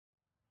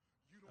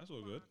That's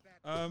all good.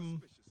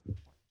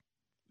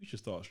 We should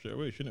start straight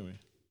away, shouldn't we?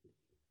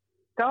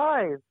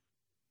 Guys,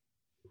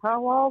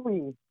 how are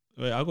we?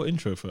 Wait, I got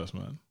intro first,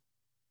 man.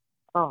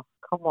 Oh,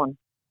 come on.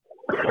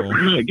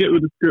 Yeah, get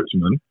with the scripts,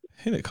 man.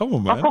 Hit it, come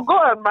on, I man.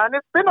 forgot, man.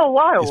 It's been a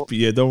while.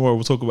 Yeah, don't worry,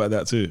 we'll talk about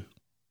that too.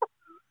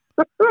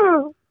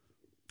 You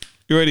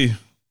ready?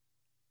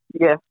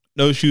 Yeah.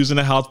 No Shoes in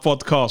the House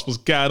podcast. What's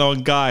going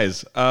on,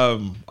 guys?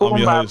 I'm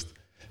your host,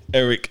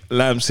 Eric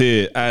Lambs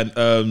here,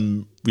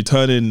 and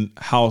returning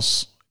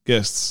house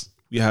guests,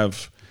 we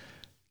have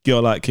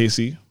Girl Like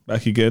Casey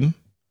back again,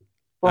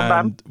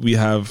 and we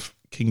have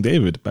King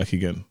David back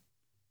again.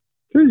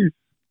 Jeez.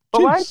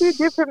 But why do you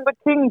give him the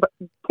king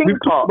We've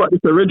talked about this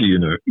already, you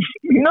know.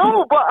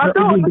 No, but I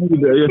don't. Keep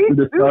doing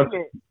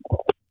it.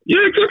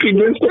 Yeah, exactly.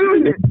 Just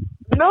doing it.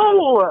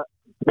 No.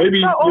 Maybe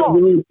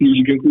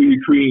you can call you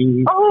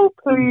Queen. Oh,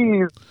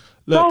 please.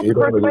 Look, Don't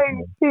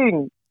proclaim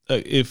king.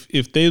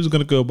 if Dave's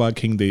gonna go by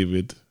King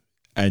David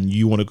and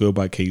you want to go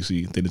by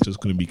Casey, then it's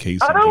just gonna be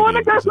Casey. I don't want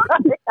to go by.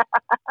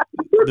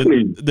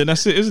 Then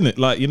that's it, isn't it?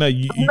 Like, you know,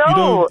 you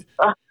no.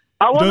 You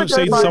don't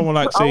say to someone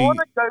like, say, I want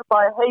to go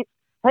by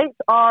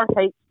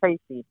H.R.H.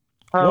 Casey.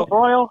 Her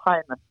Royal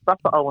Highness.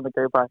 That's what I want to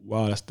go by.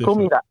 Wow, that's different.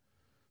 Call me that.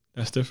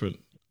 That's different.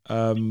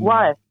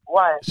 Why?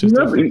 It's just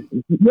you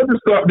never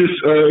start this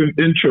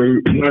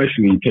intro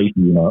nicely, Casey,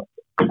 you know.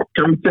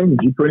 Can we change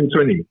it?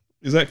 2020.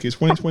 Exactly. It's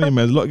 2020, man.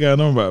 There's a lot going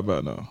on right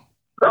about now.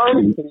 Oh,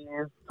 please.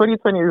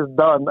 2020 is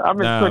done.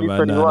 I'm in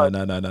 2021.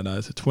 No.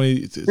 It's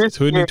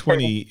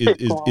 2020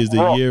 is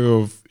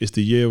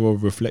the year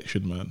of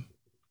reflection, man.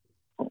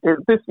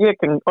 This year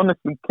can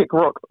honestly kick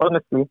rocks,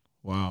 honestly.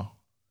 Wow.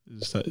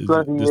 Is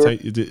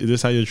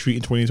this how you're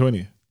treating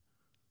 2020?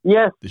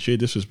 Yes. The sheer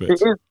disrespect.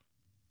 It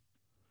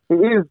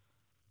is.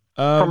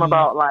 From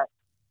about like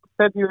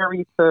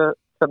February to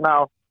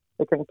now,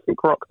 it can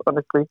kick rocks,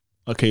 honestly.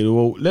 Okay,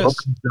 well,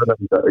 let's go back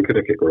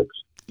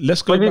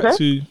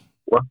to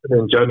what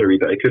happened in January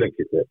that it couldn't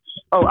kick rocks.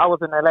 Oh, I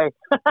was in LA.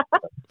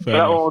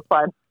 That one was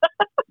fine.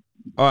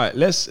 All right,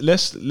 let's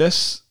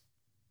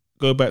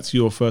go back to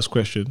your first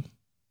question,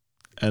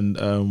 and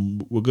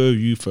we'll go with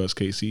you first,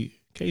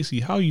 Casey. Casey,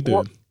 how are you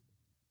doing?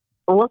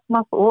 What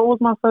was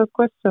my first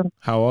question?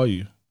 How are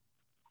you?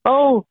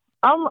 Oh,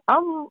 I'm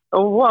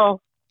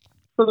well.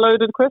 It's a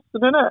loaded question,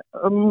 isn't it?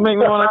 Make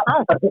me want to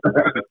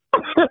cry.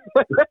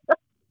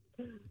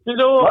 You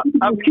know what?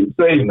 I keep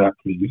saying that,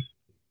 please.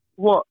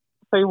 What?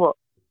 Say what?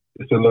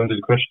 It's a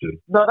loaded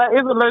question. No, that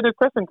is a loaded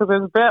question because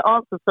there's bare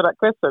answers to that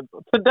question.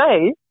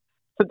 Today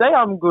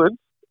I'm good.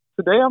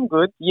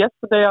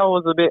 Yesterday I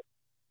was a bit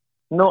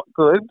not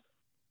good.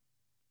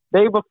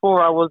 Day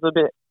before I was a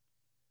bit.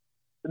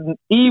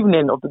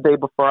 Evening of the day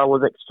before I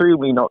was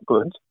extremely not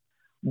good.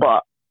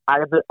 But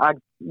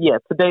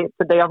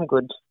today I'm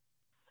good.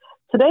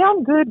 Today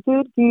I'm good.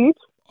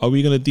 Are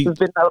we gonna deep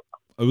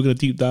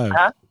dive?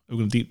 Huh? Are we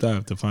gonna deep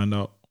dive to find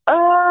out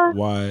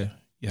why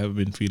you haven't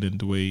been feeling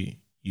the way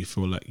you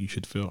feel like you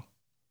should feel?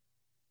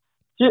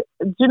 Do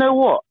you know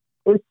what?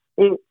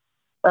 Okay,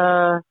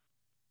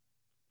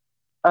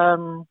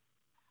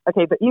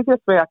 the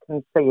easiest way I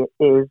can say it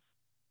is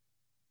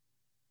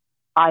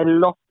I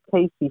lost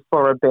Casey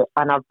for a bit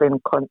and I've been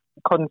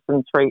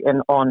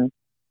concentrating on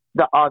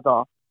the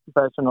other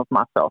version of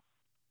myself.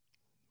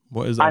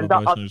 What is that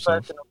version of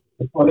yourself?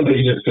 Why did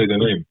you just say the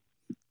name?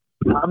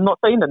 I'm not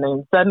saying the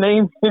name. That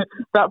name,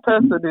 that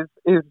person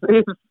is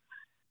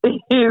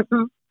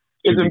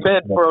in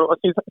bed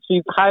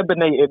she's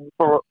hibernating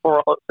for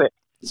a hot sec.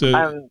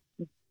 So,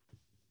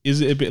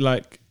 is it a bit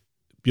like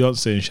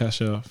Beyonce and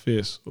Sasha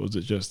Fierce, or is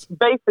it just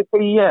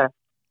basically, yeah?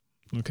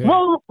 Okay.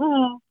 Well,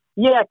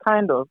 yeah,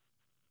 kind of.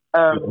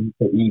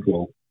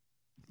 Ego.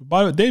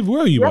 By the way, Dave,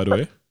 where are you? By the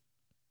way,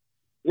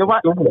 you're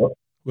right.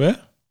 Where?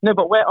 No,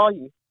 but where are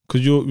you?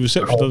 Because your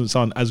reception doesn't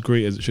sound as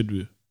great as it should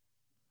be.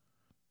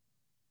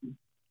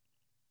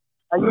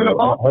 Are you in a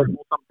bathroom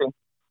or something?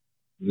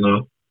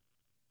 No.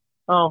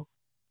 Oh.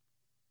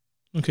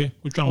 Okay,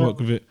 we'll try and work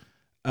with it.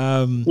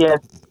 Yeah.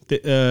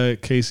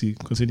 Casey,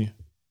 continue.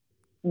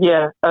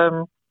 Yeah.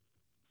 So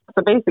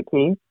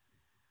basically,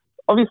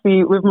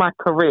 obviously, with my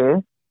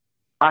career,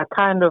 I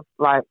kind of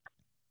like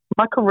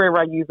my career.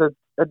 I use a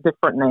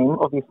different name,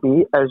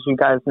 obviously, as you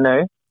guys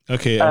know.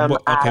 Okay.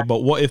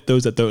 But what if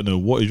those that don't know,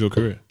 what is your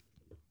career?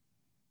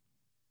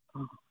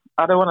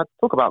 I don't want to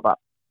talk about that.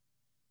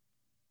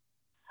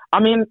 I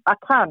mean, I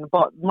can,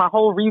 but my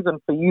whole reason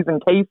for using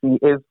Casey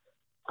is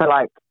to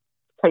like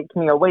take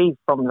me away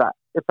from that,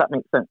 if that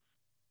makes sense.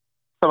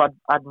 So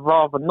I'd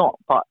rather not,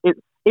 but it's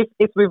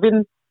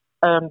within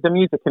the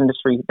music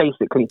industry,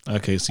 basically.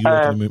 Okay, so you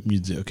work in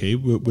music. Okay,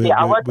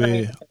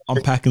 we're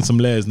unpacking some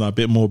layers now, a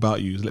bit more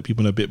about you. Let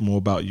people know a bit more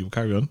about you.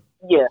 Carry on.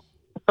 Yeah.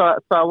 So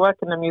I work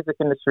in the music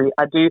industry.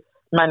 I do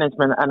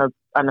management and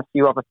a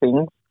few other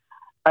things.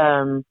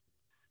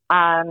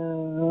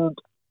 And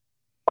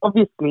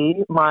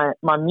obviously, my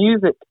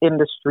music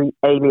industry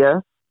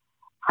alias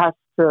has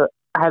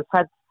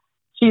had.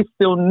 She's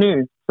still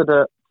new to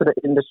the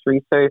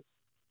industry, so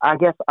I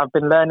guess I've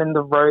been learning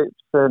the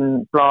ropes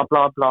and blah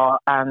blah blah,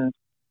 and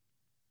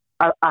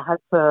I had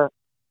to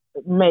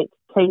make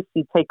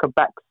Casey take a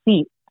back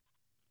seat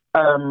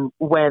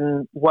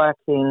when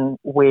working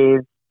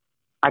with,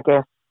 I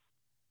guess,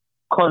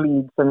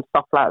 colleagues and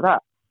stuff like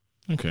that.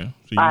 Okay,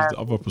 so you use the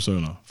other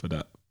persona for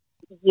that.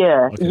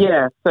 Yeah, Okay.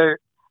 yeah. So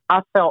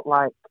I felt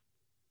like,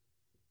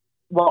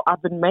 well,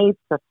 I've been made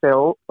to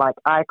feel like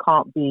I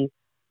can't be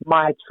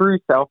my true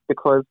self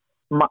because,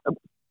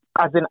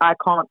 I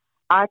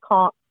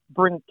can't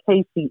bring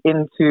Casey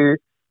into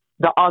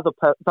the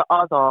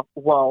other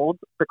world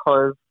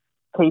because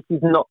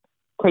Casey's not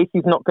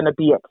going to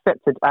be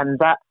accepted, and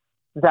that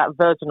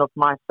version of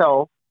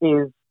myself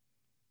is,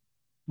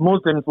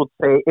 Muslims would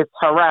say, is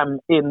haram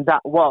in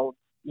that world.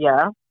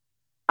 Yeah,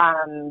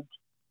 and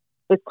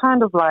it's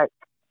kind of like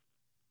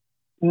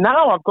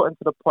now I've gotten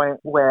to the point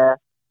where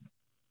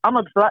I'm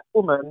a black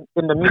woman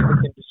in the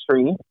music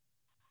industry,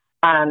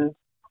 and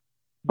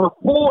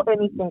before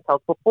anything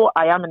else, before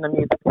I am in the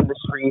music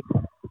industry,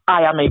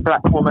 I am a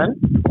black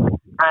woman,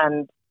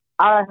 and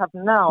I have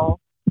now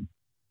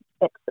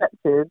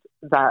decided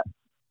that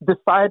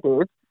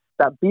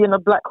being a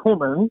black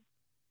woman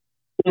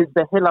is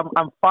the hill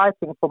I'm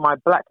fighting for my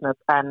blackness,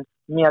 and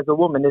me as a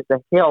woman is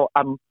the hill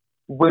I'm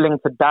willing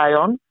to die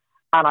on,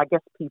 and I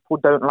guess people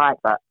don't like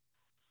that.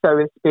 So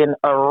it's been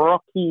a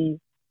rocky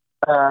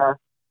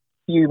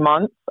few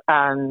months,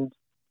 and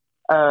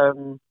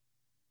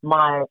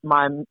my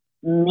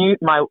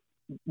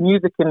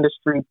music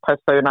industry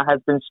persona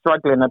has been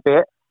struggling a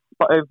bit.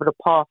 But over the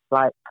past,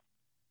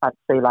 I'd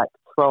say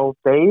 12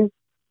 days,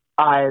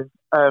 I've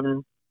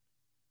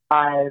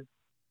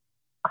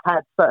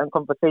had certain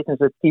conversations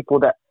with people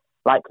that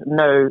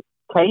know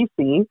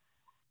Casey,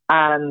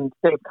 and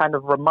they've kind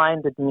of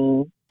reminded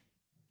me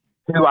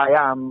who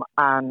I am,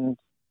 and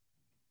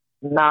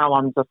now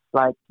I'm just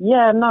like,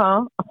 yeah,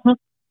 no,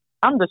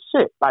 I'm the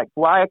shit. Like,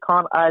 why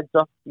can't I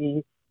just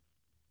be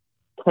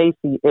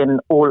Casey in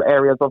all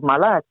areas of my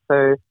life?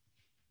 So,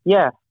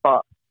 yeah,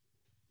 but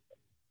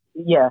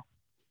yeah.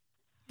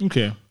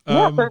 Okay.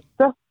 Yeah, so it's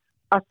just,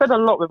 I said a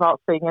lot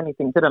without saying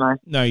anything, didn't I?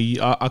 No,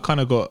 I kind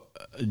of got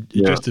a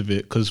gist of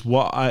it, because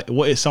what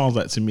it sounds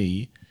like to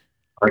me,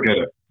 I get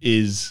it,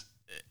 is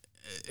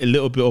a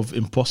little bit of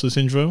imposter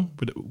syndrome.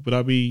 Would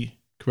I be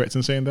correct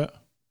in saying that?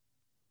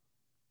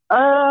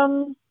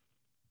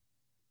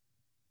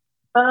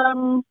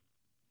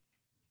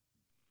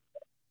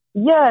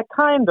 Yeah,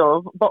 kind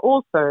of, but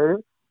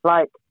also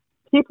there's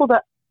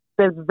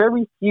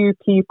very few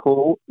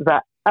people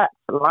that act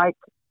like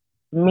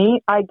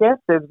me. I guess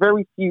there's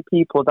very few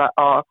people that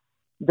are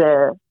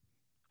their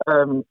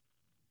this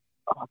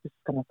is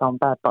gonna sound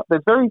bad, but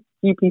there's very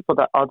few people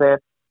that are their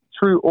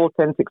true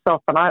authentic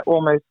self, and I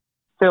almost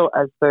feel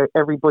as though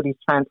everybody's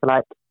trying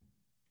to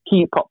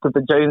keep up with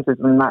the Joneses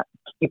and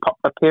keep up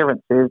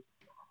appearances,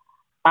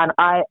 and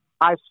I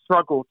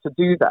struggle to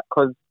do that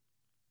because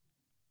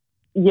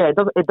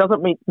it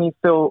doesn't make me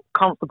feel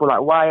comfortable.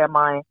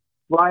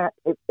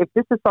 If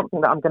this is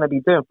something that I'm going to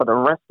be doing for the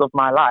rest of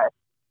my life,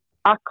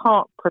 I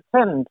can't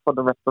pretend for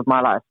the rest of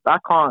my life. I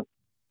can't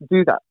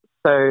do that.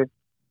 So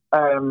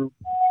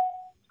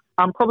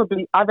I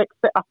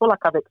feel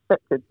like I've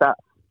accepted that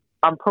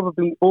I'm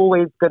probably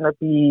always going to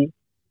be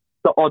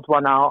the odd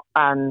one out,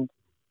 and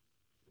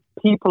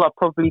people are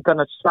probably going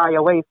to shy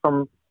away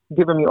from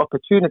giving me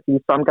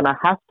opportunities. So I'm going to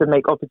have to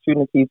make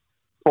opportunities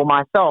for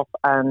myself,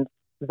 and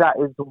that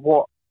is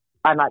what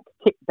I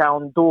kick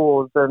down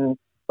doors and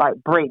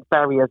break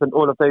barriers and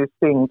all of those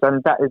things,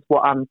 and that is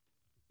what I'm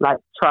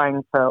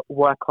trying to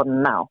work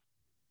on now.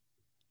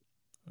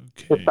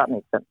 Okay. If that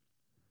makes sense.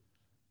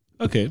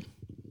 Okay.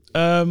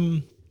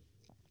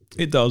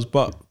 It does,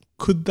 but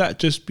could that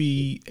just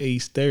be a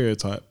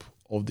stereotype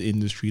of the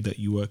industry that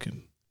you work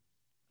in?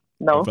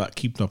 No. Of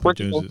keeping up with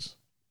Joneses?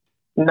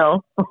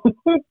 No.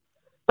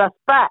 That's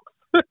facts.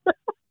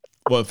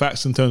 What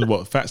facts in terms of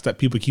what? Facts that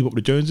people keep up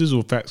with the Joneses,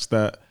 or facts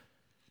that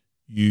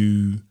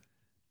you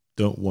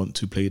don't want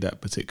to play that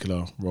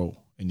particular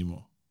role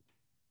anymore?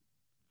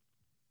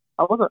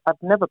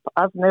 I've never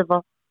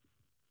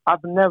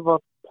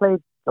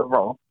played the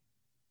role.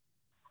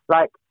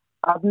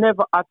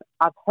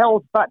 I've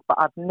held back, but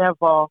I've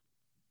never,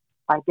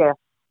 I guess,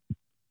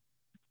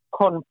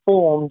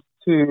 conformed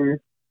to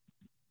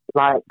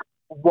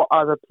what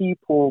other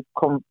people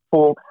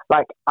conform.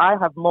 I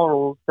have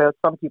morals. There are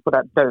some people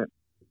that don't,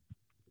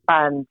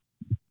 and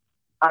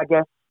I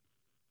guess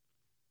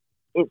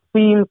it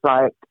seems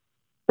like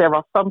there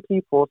are some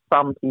people,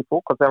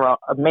 because there are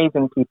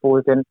amazing people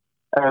within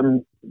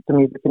the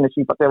music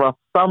industry, but there are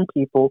some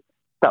people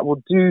that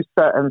will do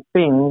certain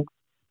things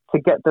to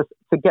get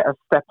a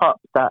step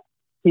up that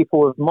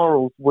people with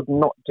morals would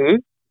not do.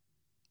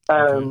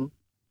 Okay.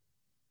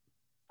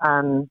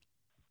 And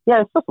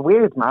yeah, it's just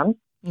weird, man.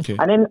 Okay.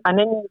 And then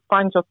you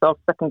find yourself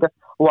second guessing.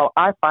 Well,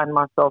 I find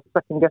myself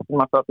second guessing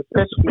myself,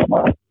 especially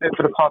over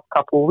the past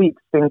couple of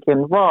weeks,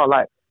 thinking, wow,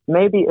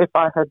 maybe if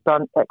I had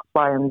done X,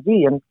 Y, and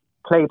Z and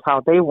played how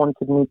they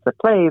wanted me to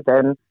play,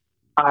 then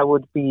I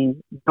would be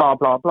blah,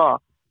 blah, blah.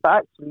 But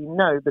actually,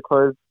 no,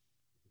 because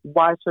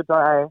why should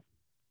I?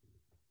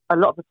 A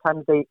lot of the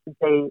times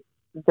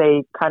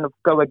they kind of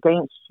go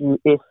against you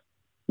if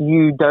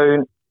you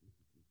don't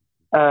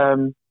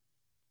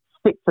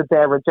stick to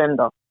their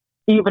agenda,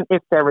 even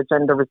if their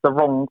agenda is the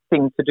wrong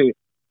thing to do.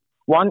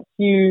 Once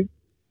you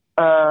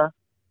decide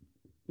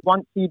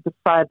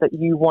that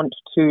you want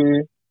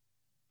to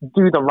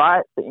do the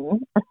right thing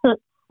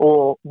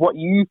or what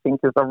you think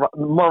is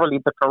morally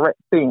the correct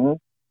thing,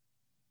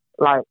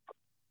 like,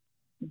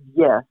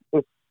 they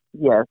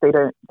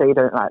don't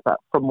like that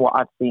from what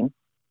I've seen.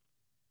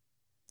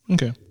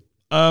 Okay.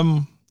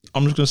 I'm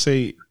just gonna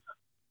say,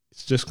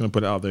 it's just gonna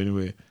put it out there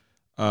anyway,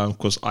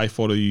 because I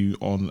follow you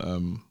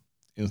on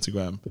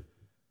Instagram.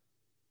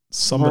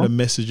 Some of the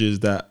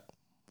messages that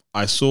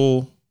I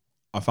saw,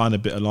 I found a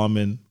bit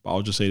alarming, but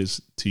I'll just say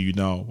this to you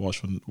now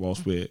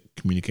whilst we're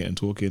communicating,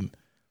 talking.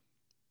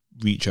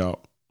 Reach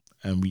out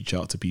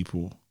to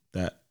people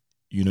that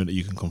you know that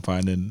you can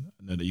confide in,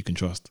 know that you can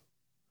trust,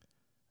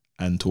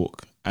 and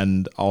talk.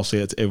 And I'll say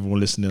it to everyone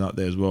listening out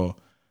there as well.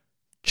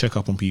 Check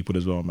up on people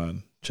as well,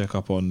 man. Check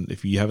up on,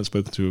 if you haven't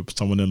spoken to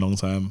someone in a long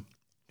time,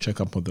 check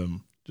up on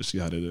them. Just see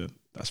how they're doing.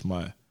 That's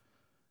my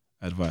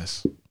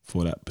advice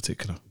for that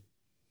particular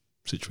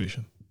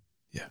situation.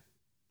 Yeah.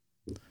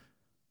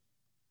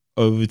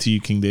 Over to you,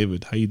 King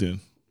David. How you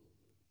doing?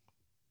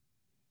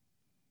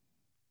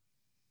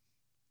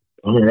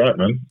 I'm alright,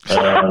 man.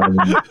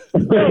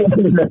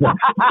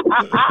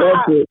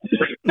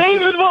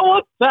 David, what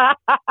was that?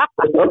 I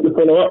have to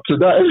follow up to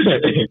that,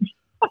 isn't it?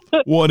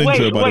 What an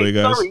intro, by the way,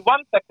 guys. Sorry,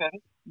 1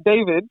 second.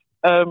 David,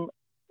 okay,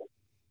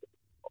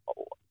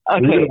 I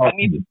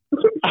need...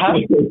 What are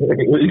you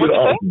going to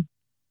ask me?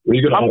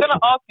 I'm going to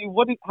ask you,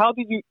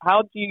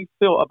 how do you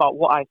feel about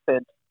what I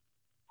said?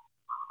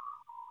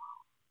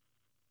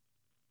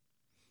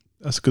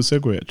 That's a good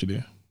segue,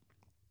 actually.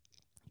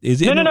 No,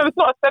 it's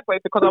not a segue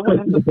because I want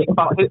him to speak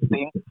about his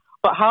thing.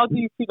 But how do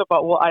you feel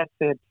about what I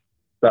said?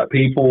 That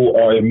people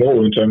are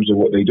immoral in terms of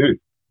what they do.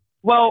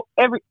 Well,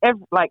 every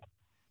like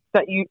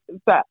that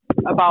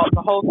about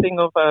the whole thing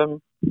of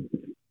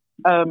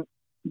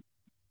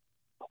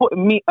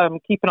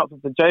keeping up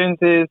with the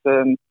Joneses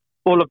and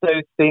all of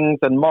those things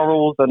and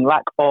morals and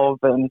lack of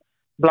and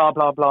blah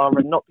blah blah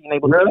and not being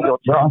able to be your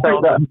true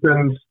self.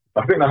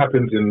 I think that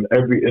happens in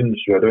every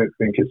industry. I don't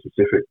think it's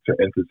specific to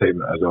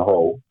entertainment as a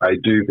whole. I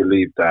do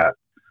believe that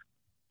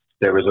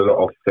there is a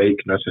lot of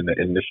fakeness in the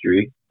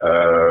industry,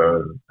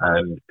 and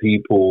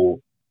we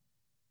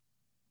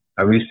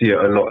see it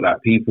a lot,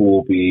 that people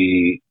will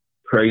be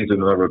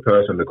praising another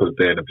person because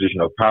they're in a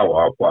position of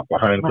power, but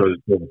behind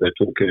closed doors, they're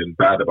talking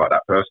bad about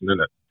that person,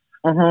 isn't it?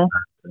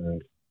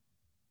 And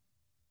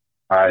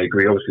I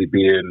agree, obviously,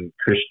 being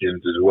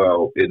Christians as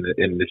well in the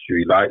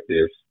industry like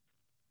this,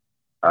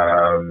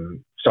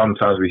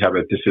 sometimes we have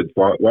a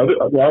disadvantage.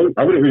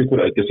 I wouldn't really call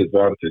it a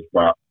disadvantage,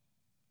 but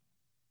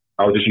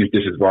I'll just use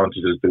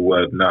disadvantage as the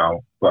word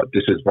now. But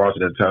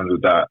disadvantage in terms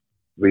of that,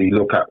 we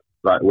look at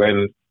like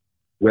when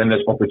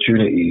there's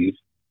opportunities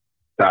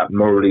that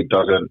morally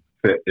doesn't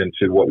fit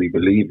into what we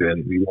believe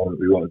in, we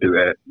won't do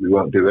it. We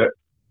won't do it.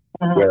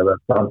 Whereas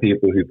some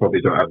people who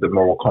probably don't have the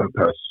moral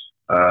compass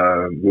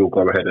will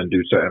go ahead and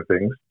do certain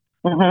things,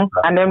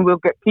 and then we'll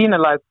get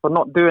penalised for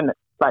not doing it.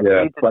 Like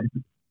they did.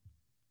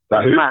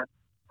 Like who? Man.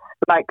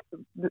 Like,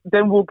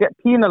 then we'll get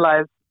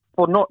penalised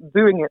for not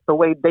doing it the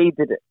way they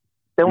did it.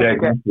 Then we'll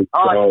get, you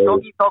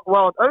dog eat dog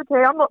world.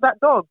 Okay, I'm not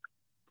that dog.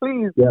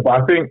 Please. Yeah, but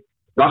I think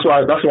that's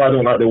why I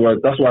don't like the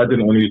word. That's why I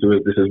didn't want to use the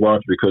word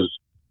disadvantage, because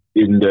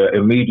in the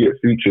immediate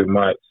future it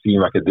might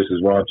seem like a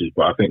disadvantage,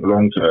 but I think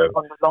long term,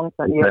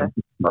 in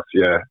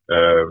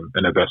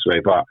the best way.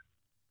 But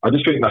I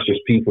just think that's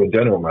just people in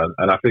general, man.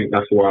 And I think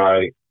that's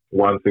why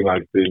one thing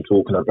I've been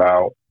talking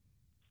about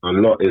a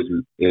lot is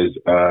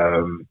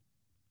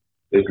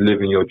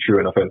living your true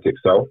and authentic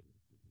self,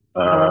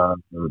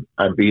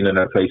 and being in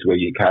a place where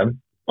you can.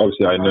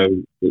 Obviously, I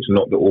know it's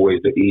not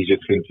always the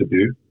easiest thing to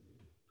do,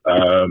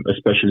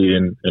 especially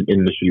in an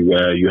industry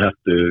where you have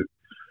to,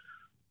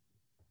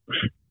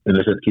 in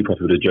a sense, keep up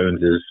with the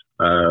Joneses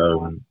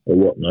or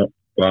whatnot.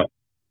 But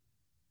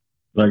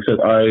like I said,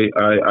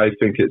 I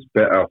think it's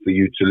better for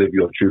you to live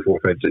your true,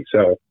 authentic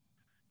self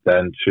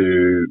than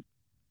to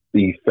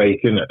be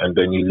fake in it, and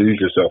then you lose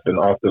yourself. And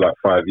after like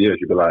 5 years,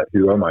 you'll be like,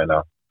 who am I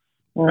now?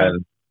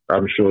 And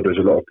I'm sure there's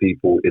a lot of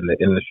people in the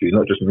industry,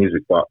 not just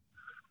music, but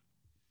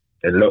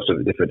in lots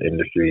of different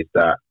industries,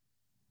 that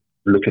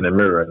look in the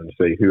mirror and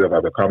say, who have I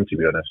become, to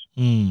be honest?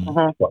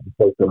 But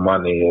because the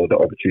money or the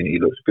opportunity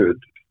looks good,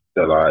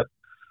 they're like,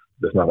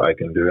 there's nothing I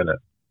can do in it.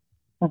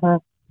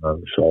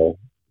 So,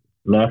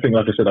 no, I think,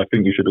 like I said, I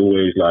think you should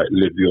always like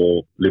live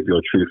your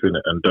truth in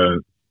it and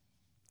don't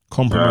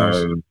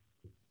compromise.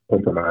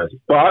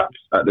 But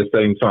at the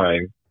same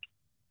time,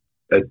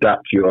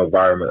 adapt your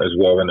environment as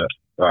well, innit?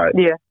 Like,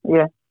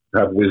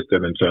 have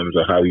wisdom in terms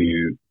of how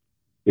you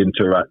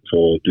interact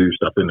or do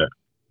stuff, innit?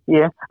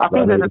 Yeah, I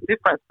think there's a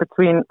difference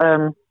between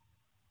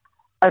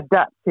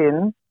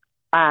adapting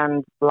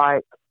and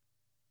like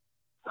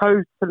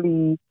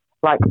totally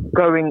like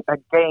going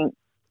against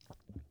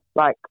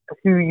like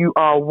who you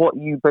are, what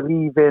you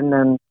believe in,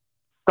 and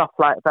stuff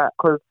like that.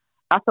 Because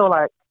I feel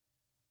like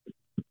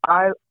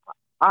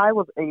I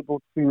was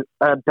able to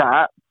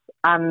adapt,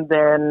 and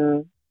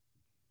then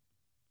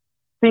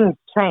things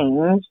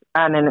change,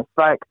 and then it's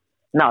like,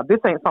 no, this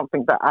ain't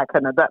something that I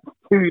can adapt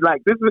to.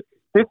 Like, this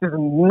is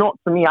not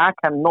to me. I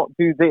cannot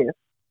do this.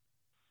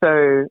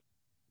 So,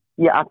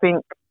 yeah, I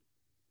think,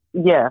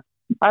 yeah,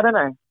 I don't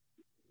know.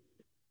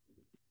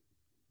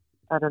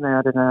 I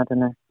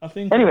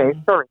think. Anyway,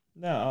 sorry.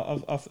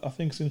 No, I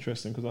think it's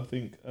interesting because I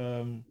think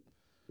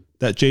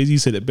that Jay-Z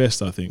said it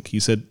best. I think he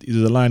said,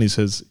 there's a line he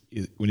says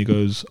when he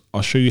goes,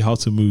 "I'll show you how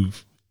to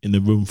move in the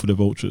room for the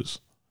vultures,"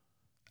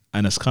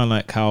 and it's kind of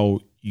like how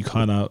you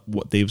kind of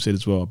what Dave said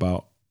as well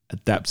about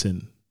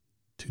adapting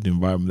to the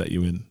environment that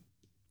you're in,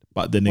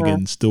 but then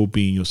again, still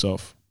being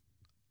yourself.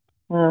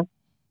 Yeah,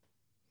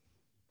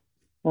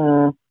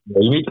 you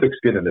need thick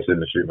skin in this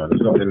industry, man.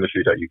 It's not an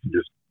industry that you can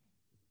just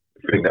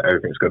think that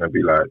everything's going to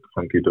be like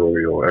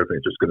hunky-dory or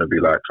everything's just going to be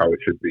like how it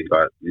should be.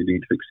 Like, you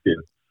need thick skin.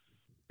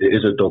 It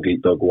is a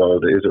dog-eat-dog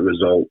world. It is a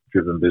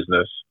result-driven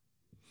business.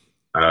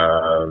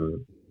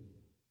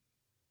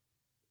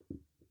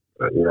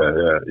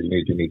 Yeah,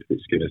 you need thick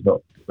skin. It's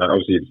not, like,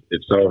 obviously,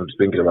 if someone's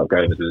thinking about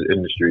going into the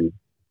industry,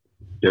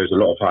 there's a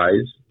lot of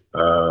highs,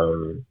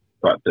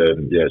 but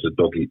then, yeah, it's a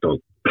dog-eat-dog.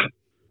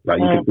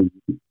 Like, you could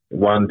be,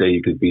 one day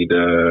you could be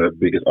the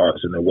biggest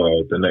artist in the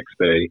world, the next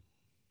day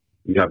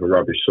you have a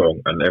rubbish song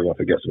and everyone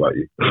forgets about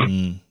you.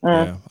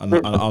 Yeah, and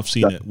I've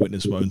seen it,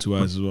 witnessed my own two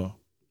eyes as well.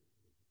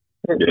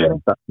 Yeah,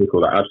 that's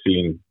cool. Like, I've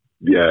seen,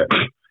 yeah,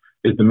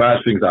 it's the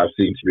mad things I've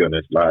seen, to be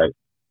honest. Like,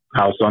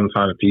 how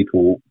sometimes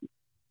people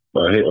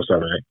hit or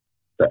something,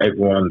 that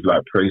everyone's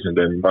like praising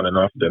them, running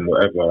after them,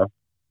 whatever,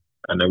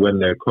 and then when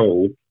they're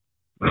cold,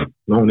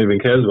 no one even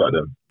cares about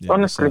them. Yeah,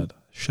 honestly,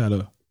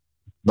 shadow.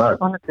 Mad.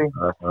 Honestly.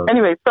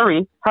 Anyway,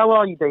 sorry. How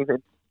are you,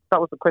 David? That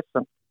was the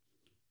question.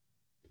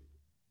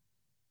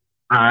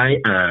 I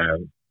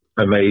am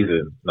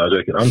amazing. No,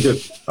 joking. I'm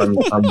good. I'm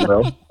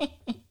well.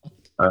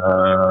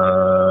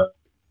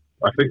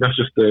 I think that's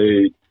just I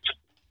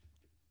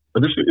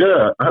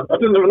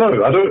don't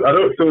know. I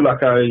don't feel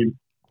like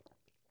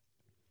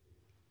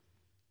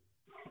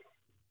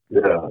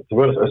yeah. To be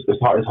honest,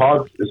 it's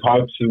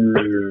hard to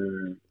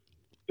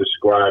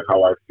describe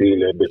how I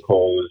feel it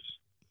because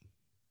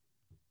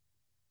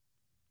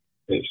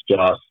it's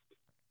just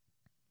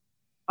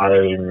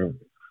I'm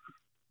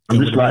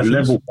just like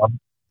level one.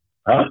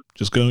 Huh?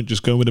 Just going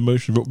with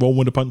emotions, rolling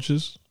with the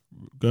punches,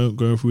 going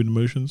through the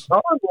emotions.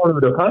 I'm going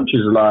with the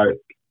punches. Like,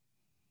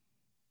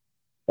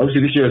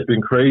 obviously, this year has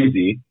been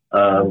crazy.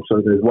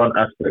 So there's one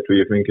aspect where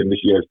you're thinking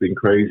this year has been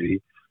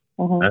crazy,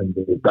 and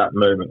there's that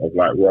moment of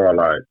like, wow,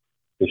 like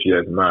this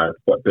year is mad.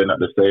 But then at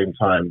the same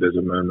time, there's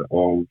a moment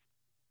of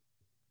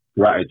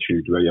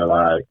gratitude where you're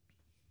like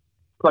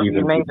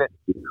you made it.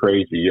 It's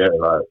crazy, yeah.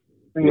 Like,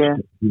 yeah,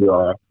 you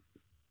are.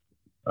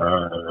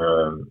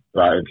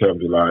 Like in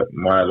terms of like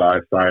my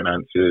life,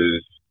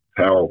 finances,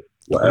 health,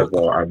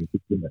 whatever, I'm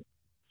doing it.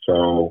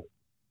 So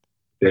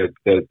it's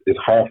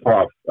half.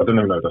 I don't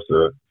even know if that's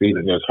a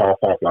feeling. It's half.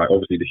 Like,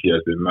 obviously this year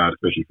has been mad,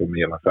 especially for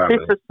me and my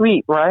family. It's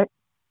sweet, right?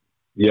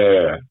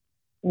 Yeah.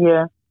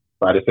 Yeah.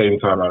 But at the same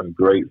time, I'm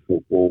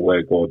grateful for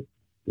where God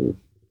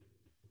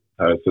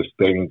has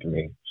sustained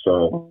me.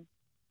 So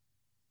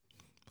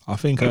I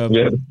think I'm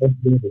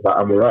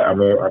alright.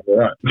 I'm alright.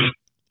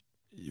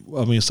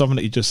 I mean, something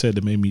that you just said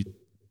that made me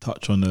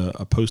touch on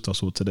a post I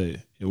saw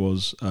today. It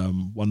was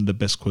one of the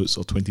best quotes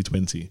of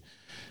 2020.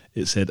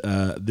 It said,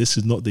 "This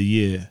is not the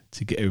year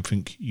to get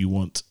everything you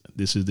want.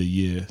 This is the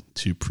year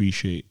to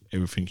appreciate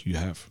everything you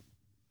have."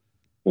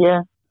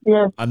 Yeah,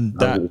 yeah. And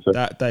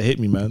that hit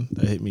me, man.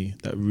 That hit me.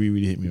 That really,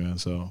 really hit me, man.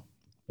 So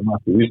I might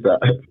have to use that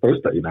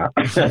post that, you know.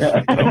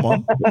 Come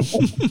on.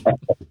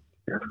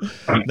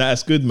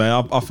 That's good,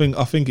 man. I think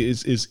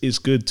it's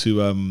good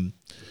to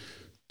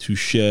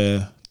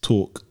share,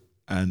 talk,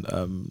 and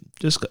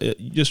just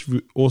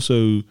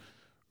also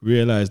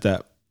realize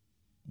that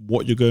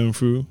what you're going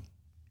through,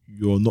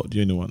 you're not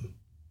the only one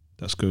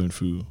that's going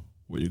through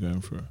what you're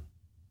going through.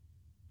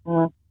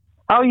 How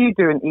are you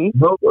doing, E?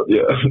 No,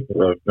 yeah,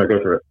 no,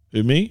 go for it.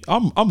 With me,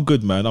 I'm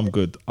good, man. I'm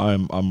good.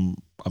 I'm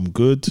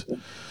good.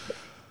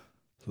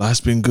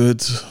 Life's been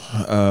good.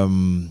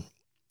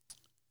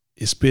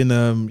 It's been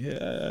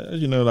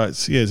you know,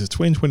 like, yeah, it's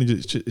 2020.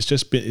 It's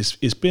just been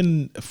it's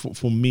been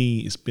for me.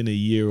 It's been a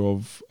year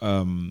of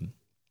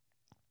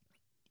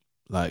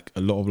like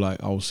a lot of,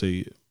 like, I'll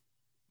say,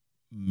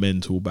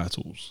 mental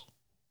battles,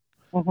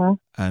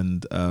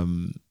 and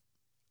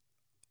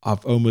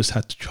I've almost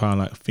had to try and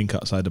like think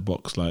outside the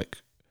box,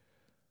 like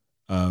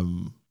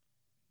do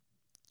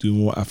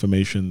more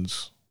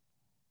affirmations.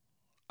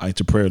 I need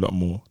to pray a lot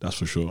more, that's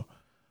for sure.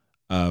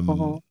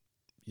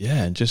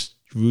 Yeah, and just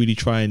really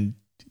try and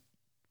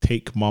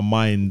take my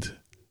mind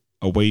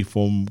away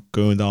from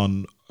going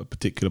down a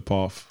particular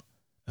path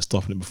and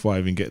stopping it before I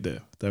even get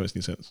there. If that makes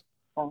any sense.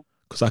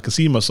 Because I can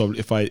see myself,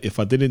 if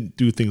I didn't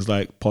do things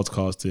like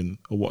podcasting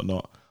or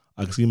whatnot,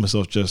 I can see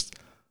myself just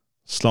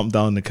slumped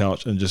down on the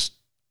couch and just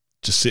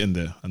sitting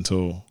there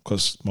until,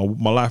 because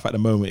my life at the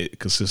moment, it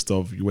consists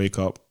of, you wake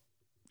up,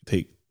 you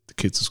take the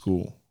kids to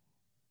school,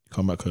 you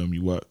come back home,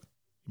 you work,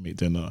 you make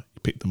dinner,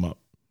 you pick them up,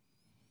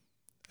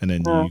 and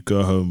then you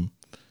go home,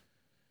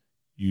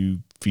 you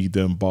feed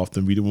them, bath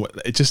them, read them.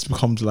 It just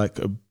becomes like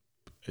a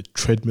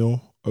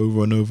treadmill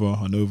over and over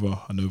and over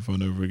and over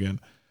and over again.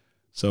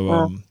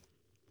 So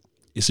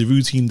it's a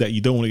routine that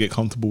you don't want to get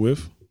comfortable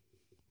with,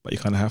 but you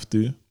kind of have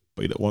to,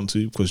 but you don't want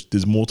to, because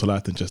there's more to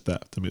life than just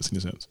that, if that makes any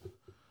sense.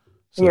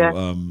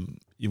 So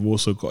you've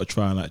also got to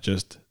try and like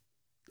just,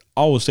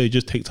 I would say,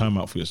 just take time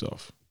out for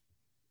yourself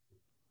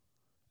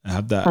and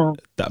have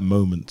that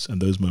moment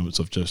and those moments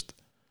of just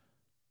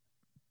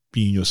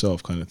being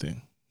yourself kind of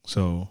thing.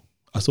 So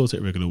I still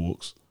take regular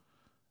walks,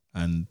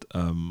 and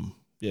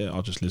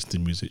I'll just listen to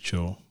music,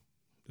 chill,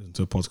 listen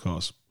to a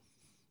podcast,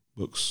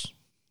 books,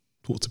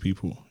 talk to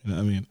people. You know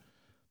what I mean?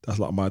 That's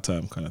like my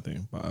time kind of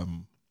thing. But I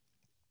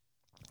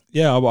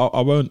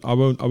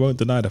won't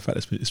deny the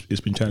fact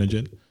it's been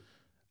challenging.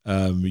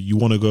 You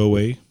want to go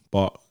away,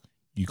 but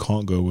you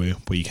can't go away.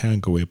 But you can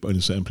go away, but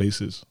only certain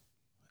places.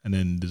 And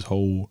then this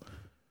whole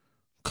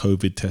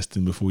COVID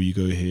testing before you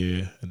go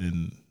here, and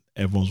then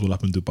everyone's all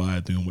up in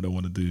Dubai doing what they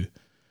want to do.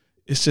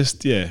 It's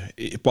just,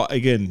 but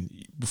again,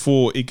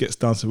 before it gets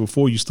down to,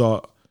 before you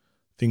start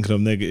thinking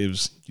of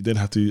negatives, you then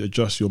have to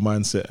adjust your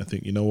mindset and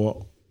think, you know what?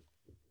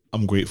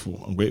 I'm grateful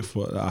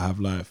that I have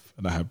life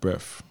and I have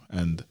breath,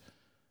 and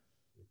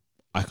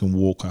I can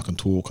walk, I can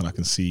talk, and I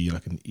can see, and I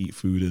can eat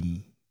food,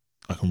 and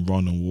I can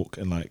run and walk,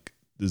 and like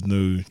there's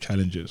no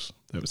challenges.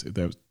 I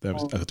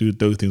can do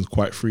those things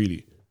quite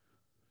freely.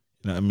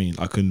 You know what I mean?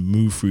 I can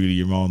move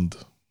freely around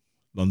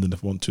London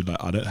if I want to.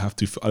 Like I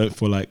don't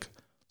feel like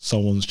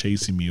someone's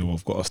chasing me, or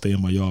I've got to stay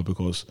in my yard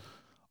because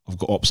I've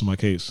got ops in my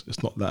case.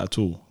 It's not that at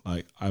all.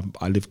 Like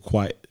I live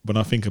when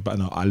I think about it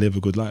now, I live a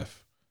good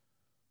life,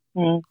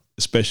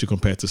 especially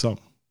compared to some.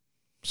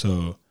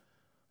 So,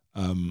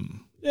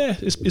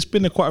 it's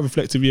been quite a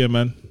reflective year,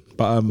 man.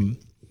 But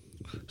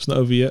it's not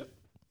over yet.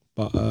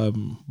 But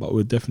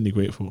we're definitely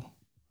grateful.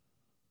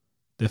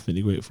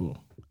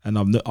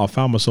 And I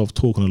found myself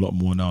talking a lot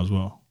more now as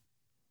well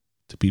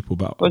to people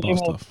about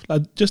stuff.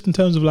 Like just in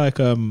terms of like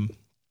I'm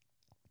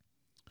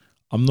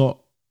not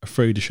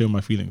afraid to show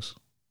my feelings.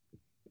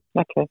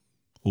 Okay.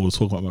 Or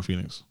talk about my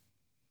feelings.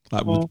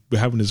 Like we're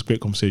having this great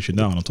conversation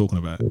now, and I'm talking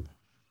about it.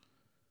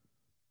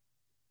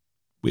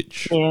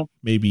 Which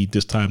maybe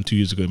this time 2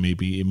 years ago,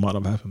 maybe it might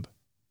not have happened.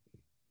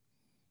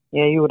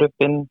 Yeah, you would have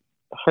been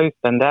the host,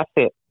 and that's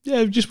it.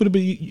 Yeah, it just would have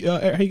been.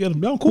 Hey,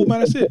 I'm cool, man.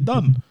 That's it.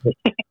 Done.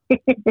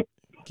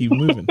 Keep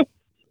moving.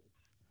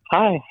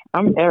 Hi,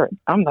 I'm Eric.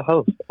 I'm the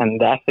host, and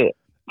that's it.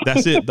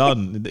 That's it.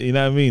 Done. You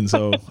know what I mean?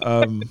 So,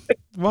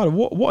 wow,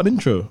 what an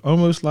intro!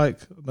 Almost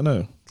like I don't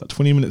know, like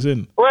 20 minutes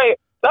in. Wait,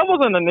 that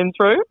wasn't an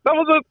intro.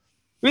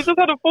 We just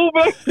had a full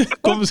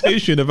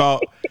conversation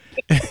about.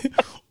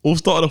 All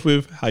started off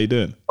with how you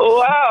doing. Oh,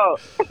 wow,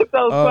 that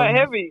was quite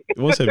heavy. It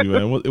was heavy,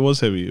 man. It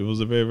was heavy. It was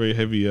a very, very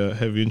heavy,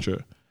 heavy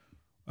intro.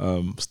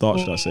 Start,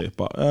 should I say?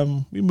 But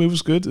we move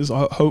is good.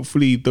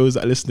 Hopefully, those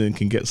that are listening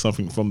can get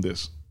something from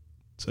this.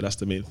 So that's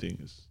the main thing.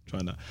 Is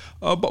trying to.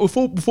 But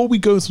before we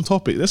go into some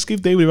topic, let's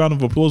give David a round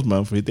of applause,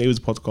 man, for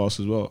David's podcast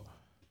as well.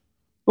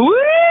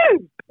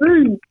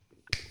 Woo!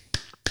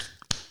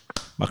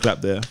 My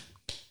clap there.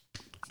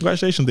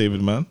 Congratulations,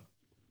 David, man.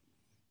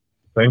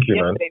 Thank you,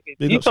 man.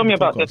 David. You told me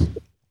about this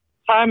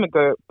time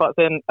ago, but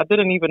then I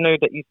didn't even know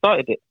that you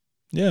started it.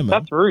 Yeah, man.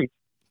 That's rude.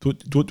 Do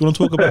you want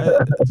to talk about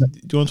it?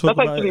 Do you want to talk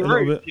about it a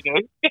little bit?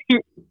 You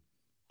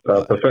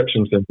know?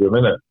 Perfection syndrome,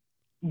 innit?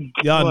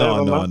 Yeah,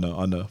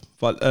 I know.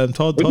 But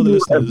tell the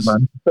listeners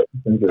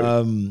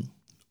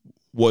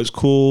what it's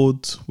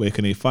called, where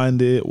can they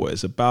find it, what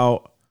it's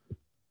about.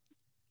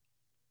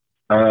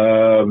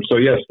 So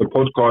yes, the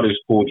podcast is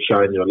called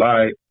Shine Your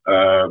Light.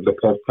 The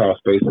podcast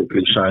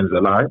basically shines a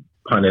light,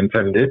 pun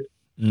intended,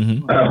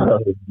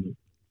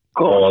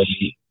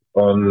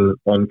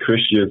 on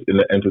Christians in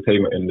the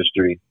entertainment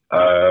industry,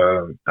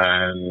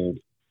 and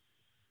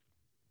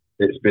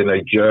it's been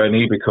a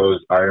journey,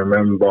 because I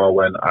remember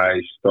when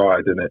I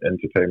started in the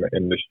entertainment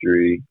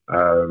industry,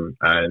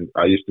 and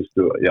I used to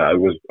go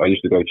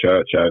to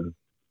church, and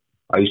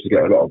I used to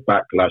get a lot of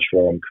backlash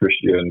from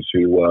Christians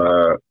who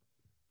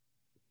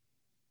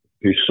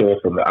saw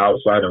from the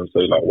outside and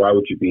say, like, why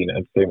would you be in the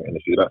entertainment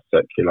industry? That's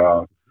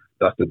secular,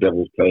 that's the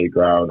devil's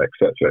playground,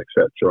 etc.,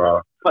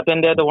 etc. But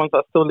then they're the ones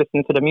that still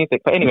listen to the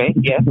music. But anyway,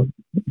 yeah.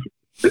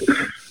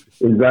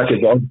 Exactly,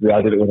 but obviously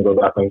I didn't want to go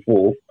back and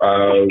forth.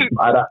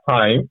 At that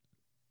time,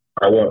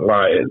 I won't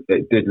lie,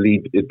 it did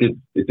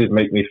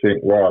make me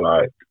think, well,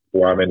 like,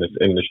 why I'm in this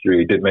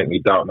industry. It did make me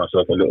doubt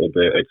myself a little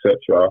bit,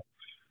 etc.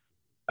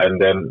 And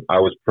then I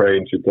was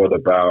praying to God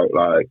about,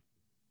 like,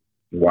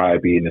 why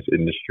be in this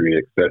industry,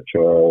 etc.,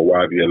 or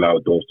why be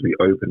allowed doors to be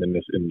open in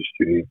this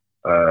industry.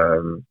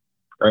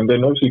 And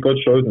then obviously God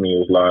showed me,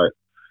 it was like,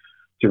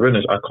 to be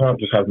honest, I can't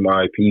just have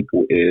my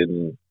people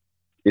in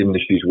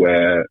industries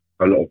where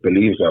a lot of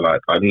believers are.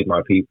 Like, I need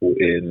my people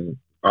in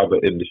other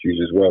industries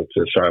as well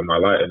to shine my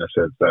light, in a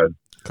sense. And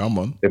come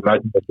on,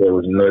 imagine if there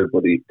was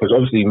nobody, because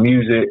obviously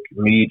music,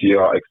 media,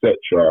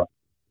 etc.,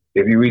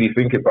 if you really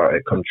think about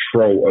it,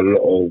 control a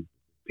lot of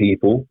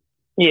people.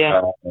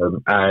 Yeah.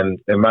 And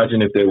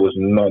imagine if there was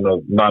none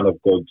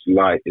of God's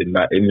light in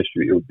that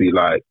industry, it would be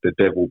like the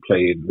devil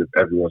playing with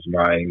everyone's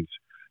minds.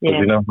 Because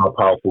we know how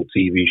powerful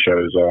TV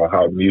shows are,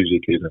 how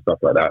music is and stuff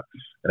like that.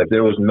 And if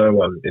there was no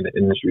one in the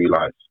industry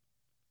like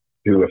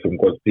who were from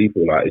God's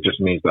people, like it just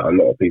means that a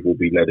lot of people will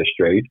be led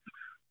astray.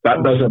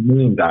 That doesn't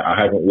mean that I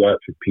haven't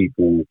worked with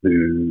people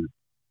who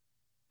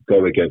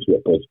go against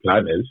what God's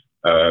plan is.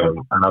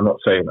 And I'm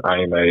not saying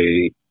I'm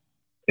a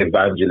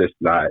evangelist.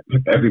 Like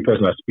every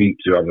person I speak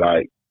to, I'm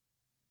like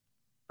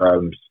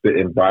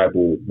spitting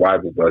Bible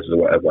verses or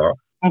whatever.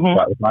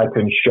 But if I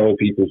can show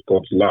people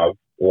God's love,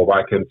 or if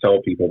I can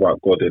tell people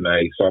about God in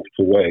a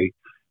subtle way,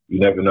 you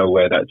never know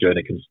where that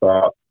journey can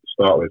start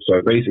with.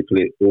 So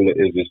basically, all it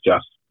is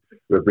just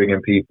we're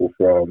bringing people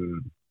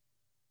from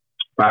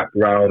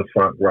background,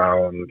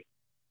 frontground,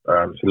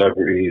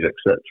 celebrities,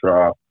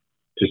 etc.,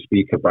 to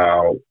speak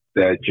about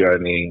their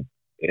journey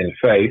in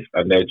faith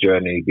and their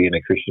journey being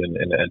a Christian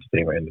in the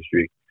entertainment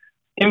industry.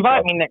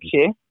 Invite me next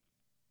year.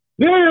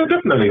 Yeah,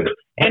 definitely.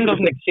 End of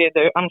next year,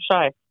 though. I'm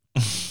shy.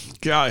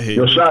 Get out of here.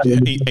 You're shy.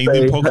 Ain't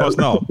doing podcast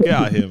now. Get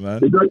out of here,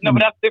 man. No,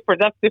 but that's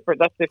different.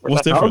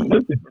 What's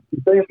different?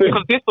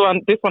 Because this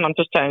one, I'm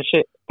just chatting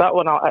shit. That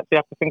one, I'll actually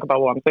have to think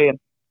about what I'm saying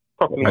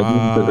properly.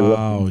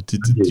 Wow.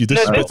 You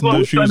disrespect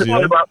no shoes,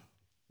 yeah?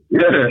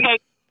 Yeah.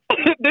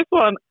 This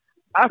one,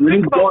 I We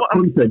think need about God what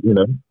I'm... content, you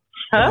know.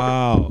 Huh?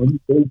 Wow. We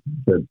need gold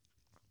content.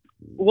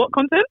 What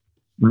content?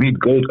 We need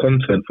gold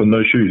content for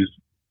no shoes.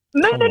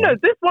 No.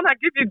 This one, I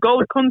give you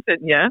gold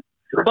content, yeah?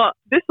 But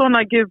this one,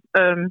 I give...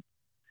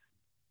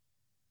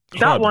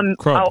 that one,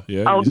 crud,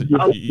 yeah. this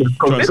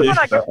one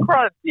I give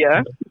crud,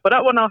 yeah. But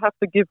that one I'll have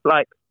to give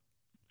I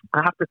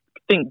have to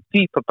think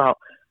deep about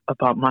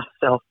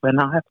myself, and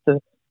I have to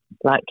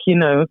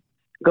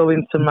go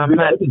into my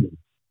mad.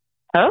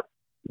 Huh?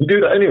 You do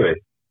that anyway.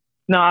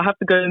 No, I have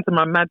to go into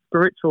my mad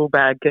spiritual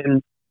bag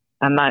and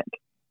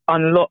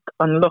unlock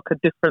a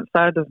different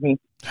side of me.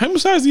 How many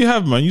sides do you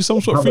have, man? You some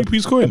sort of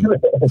 3-piece coin.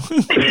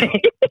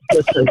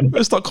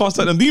 Let's start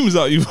casting them demons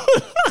out you.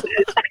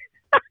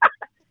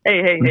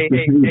 Hey.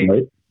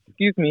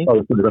 Excuse me.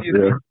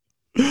 Do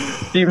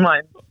you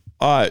mind?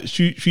 All right,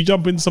 should we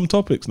jump into some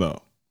topics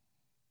now?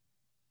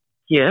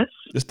 Yes.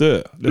 Let's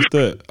do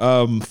it.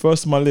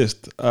 First on my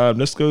list,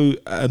 let's go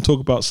and talk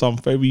about some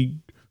very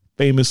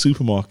famous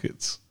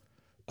supermarkets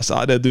that's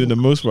out there doing the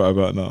most right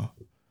about now.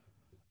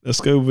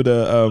 Let's go with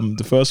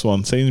the first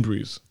one,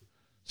 Sainsbury's.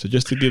 So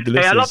just to give the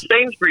listeners... Hey, I love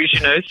Sainsbury's,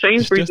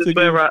 Sainsbury's is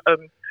where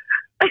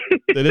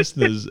the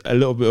listeners a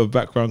little bit of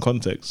background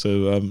context.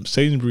 So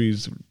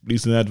Sainsbury's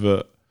released an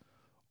advert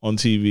on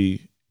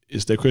TV.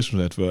 It's their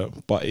Christmas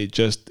advert, but it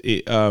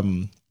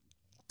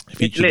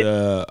featured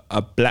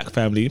a black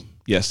family.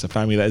 Yes, a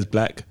family that is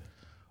black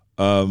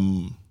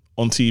on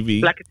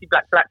TV. Blackety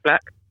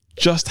black.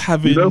 Just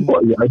having... You know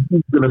what? Yeah, I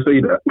was going to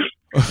say that.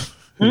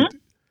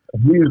 I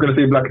knew he was going to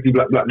say blackety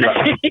black.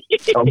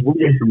 I'm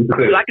waiting for you to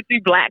say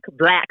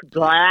blackety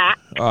black.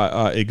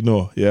 All right,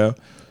 ignore. Yeah.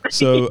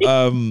 So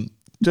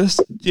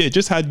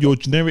just had your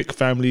generic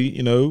family.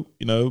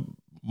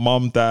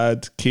 Mom,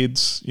 dad,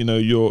 kids.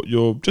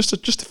 You're just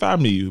a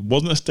family. It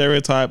wasn't a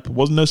stereotype.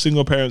 Wasn't no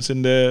single parents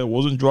in there.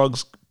 Wasn't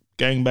drugs,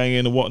 gang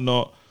banging and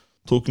whatnot.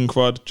 Talking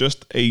crud.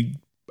 Just a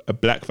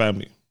black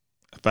family.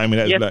 A family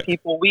that is black. Yes,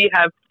 people. We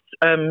have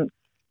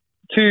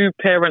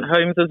 2-parent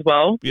homes as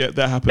well. Yeah,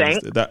 that happens.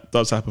 Thanks. That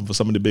does happen for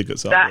some of the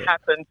bigots out that there.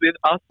 happens with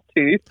us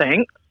too.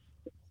 Thanks.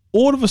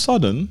 All of a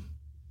sudden,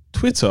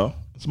 Twitter,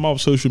 some other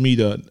social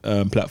media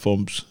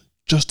platforms,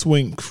 just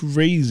went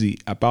crazy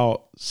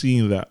about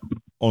seeing that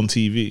on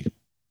TV.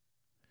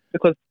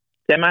 Because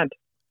they're mad,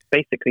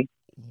 basically.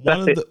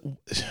 And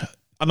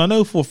I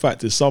know for a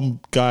fact there's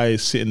some guy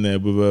sitting there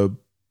with a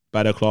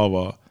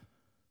balaclava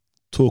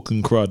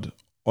talking crud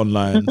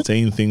online,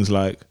 saying things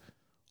like,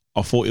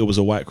 I thought it was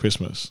a white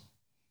Christmas.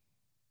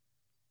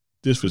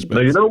 Disrespect.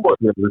 No, you know what?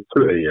 Yeah, with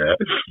Twitter, yeah.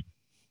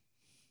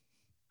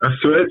 I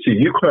swear to you,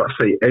 you can't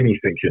say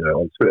anything,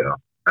 on Twitter.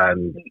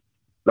 And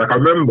I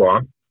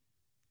remember,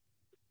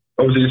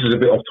 obviously this is a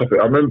bit off topic.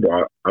 I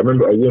remember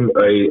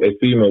a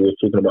female was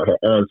talking about her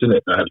aunt in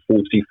it that had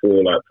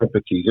 44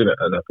 properties in it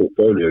and her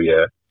portfolio,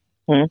 yeah.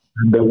 And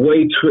the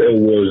way Twitter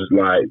was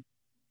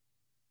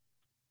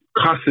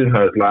cussing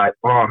her,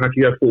 how can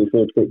you have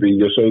 44 properties?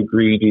 You're so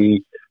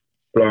greedy,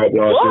 blah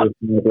blah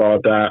blah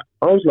that.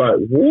 I was like,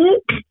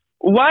 what?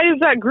 Why is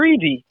that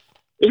greedy?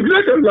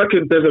 Exactly.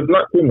 There's a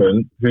black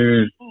woman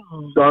who's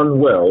done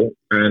well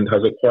and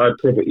has acquired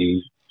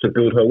properties to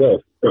build her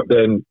wealth, but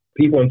then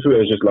people on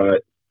Twitter are just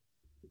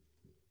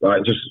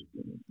just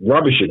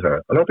rubbishing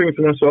her. And I'm thinking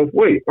to myself,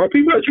 wait, are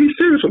people actually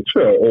serious on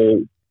Twitter, or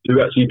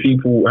do actually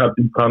people have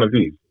these kind of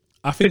views?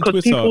 I think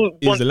because Twitter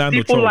is the land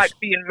of trolls. People like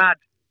being mad.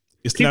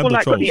 It's the land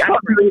of trolls.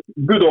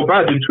 Good or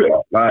bad in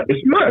Twitter,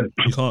 it's mad.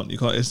 You can't.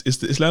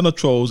 It's land of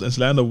trolls. And it's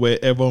land of where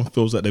everyone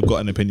feels that they've got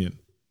an opinion.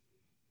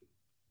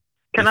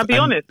 Can I be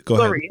honest?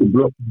 Sorry.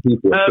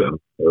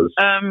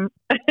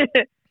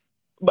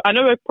 I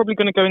know we're probably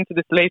going to go into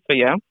this later,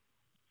 yeah?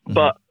 Mm-hmm.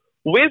 But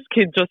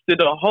WizKid just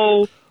did a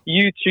whole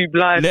YouTube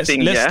live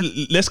thing.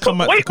 Let's come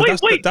back. Wait.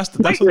 That's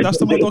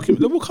the more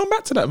document. We'll come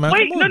back to that, man.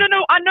 Wait, no.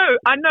 I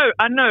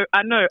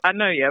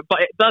know. Yeah,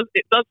 but it does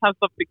have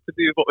something to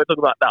do with what we're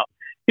talking about now.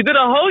 He did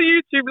a whole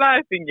YouTube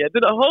live thing. Yeah,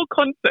 did a whole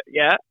concert.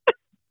 Yeah,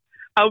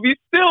 and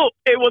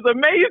it was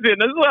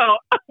amazing as well.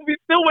 We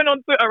still went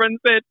on Twitter and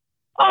said,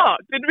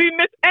 did we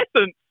miss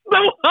Essence?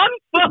 The one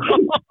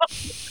song.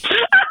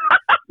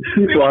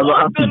 We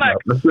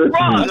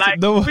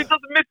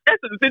just missed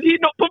Essence. Did he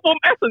not perform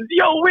Essence?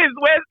 Yo, Wiz,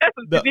 where's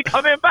Essence? Is he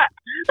coming back?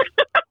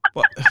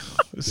 But,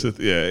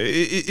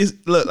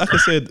 look, like I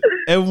said,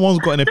 everyone's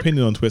got an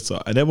opinion on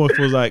Twitter, and everyone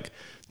feels like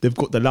they've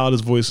got the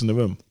loudest voice in the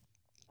room.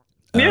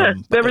 Yeah,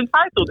 they're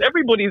entitled.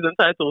 Everybody's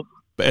entitled.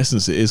 But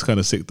Essence, it is kind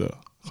of sick though.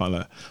 Can't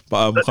lie.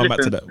 But we'll come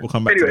back to that. We'll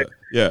come back to that.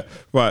 Yeah,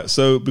 right.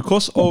 So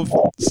because of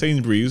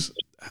Sainsbury's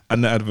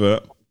and the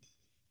advert,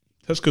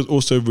 Tesco's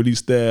also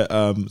released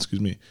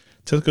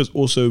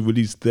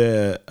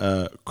their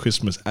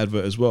Christmas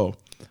advert as well.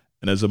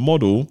 And there's a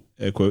model,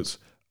 air quotes,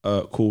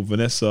 called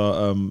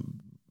Vanessa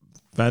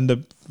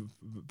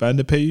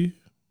Vanderpay.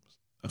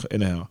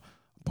 Anyhow,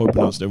 I probably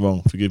pronounced it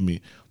wrong. Forgive me.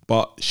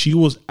 But she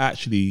was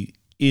actually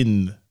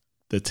in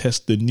the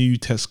new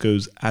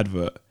Tesco's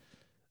advert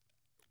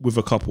with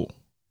a couple,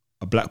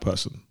 a black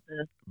person.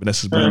 Yeah.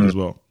 Vanessa's black as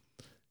well.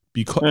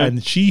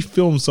 And she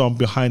filmed some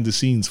behind the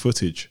scenes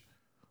footage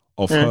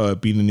of her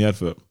being in the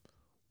advert.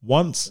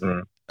 Once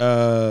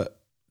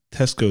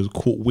Tesco's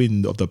caught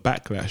wind of the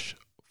backlash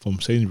from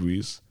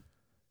Sainsbury's,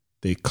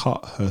 they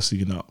cut her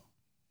scene out.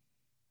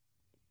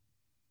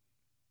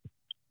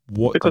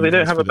 Because they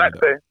don't have a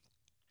backbone.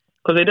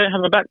 Because they don't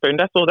have a backbone.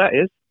 That's all that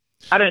is.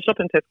 I don't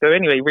shop in Tesco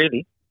anyway,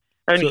 really.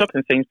 I only shop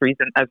in Sainsbury's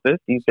and Asda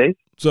these days.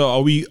 So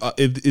are we?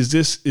 Is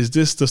this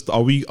just?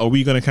 Are we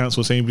going to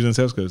cancel Sainsbury's and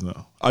Tesco's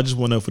now? I just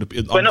want to know for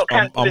the.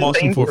 I'm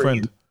asking for a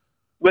friend.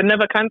 We're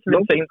never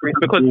cancelling Sainsbury's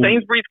because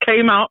Sainsbury's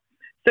came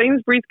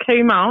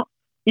out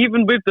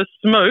even with the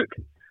smoke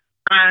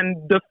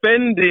and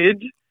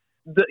defended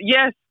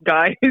yes,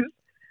 guys,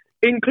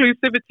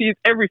 inclusivity is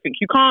everything.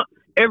 You can't,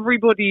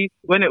 everybody,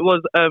 when it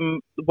was,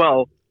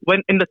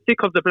 when in the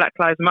thick of the Black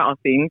Lives Matter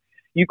thing,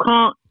 you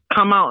can't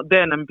come out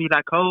then and be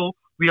like, oh,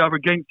 we are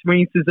against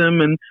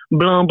racism and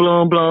blah,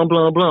 blah, blah,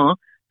 blah, blah.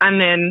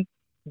 And then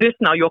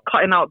now you're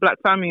cutting out black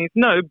families.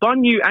 No,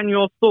 bun you and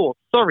your store.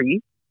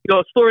 Sorry.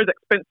 Your store is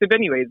expensive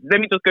anyways. Let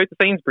me just go to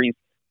Sainsbury's.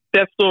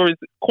 Their store is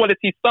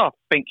quality stuff.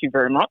 Thank you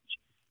very much.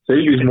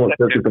 Sainsbury's is more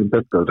expensive than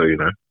Tesco, though, you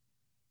know?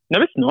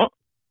 No, it's not.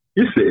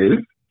 Yes, it is.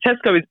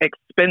 Tesco is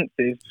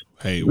expensive.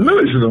 Hey, no,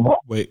 it's not.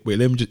 Wait,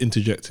 let me just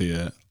interject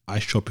here. I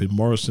shop in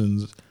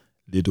Morrison's,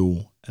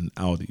 Lidl, and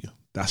Aldi.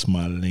 That's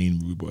my lane,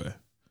 rude boy.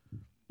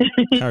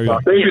 Carry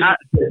on.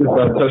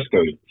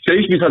 Tesco.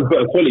 Sainsbury's has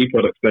better quality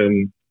products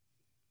than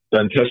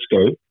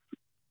Tesco.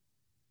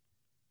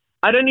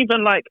 I don't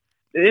even like...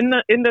 In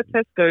the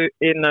Tesco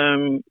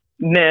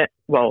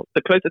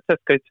the closest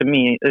Tesco to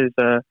me is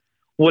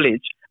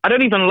Woolwich. I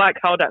don't even like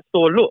how that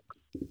store looks.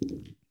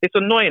 It's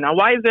annoying. Now,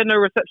 why is there no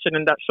reception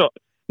in that shop?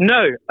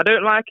 No, I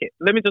don't like it.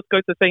 Let me just go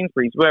to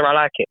Sainsbury's where I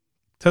like it.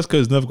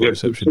 Tesco's never got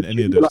reception in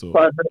any of their stores.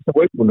 5 minutes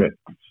away from it.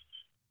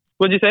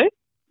 What did you say?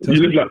 You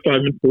live like 5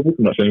 minutes away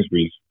from that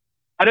Sainsbury's.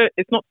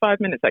 It's not 5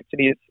 minutes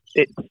actually.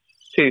 It's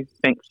 2.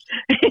 Thanks.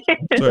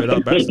 Sorry,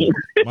 that bad.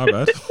 My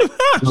bad.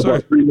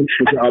 Sorry.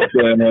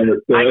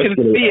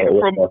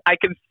 I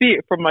can see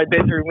it from my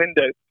bedroom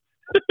window.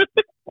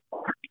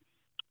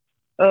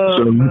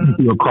 So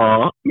your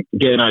car,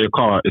 getting out of your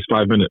car is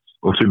 5 minutes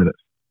or 2 minutes.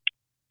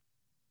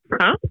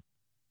 Huh?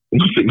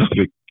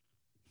 Nothing.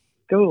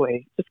 Go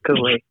away. Just go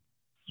away.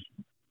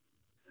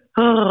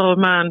 Oh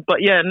man,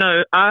 but yeah,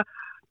 no.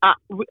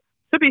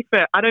 To be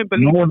fair, I don't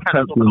believe. No one's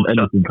cancelling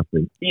anything. I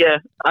think. Yeah,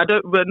 I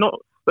don't. We're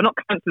not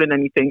cancelling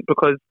anything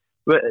because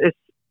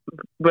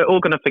we're all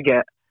gonna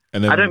forget.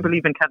 And then, I don't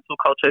believe in cancel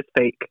culture. It's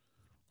fake.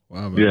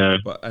 Wow, man. Yeah,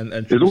 but and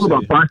it's all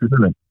about prices,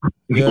 isn't it?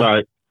 Yeah.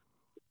 Like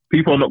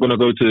people are not gonna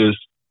go to.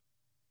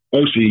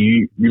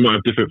 Obviously, you might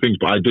have different things,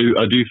 but I do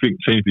think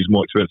Sainsbury's is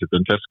more expensive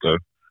than Tesco,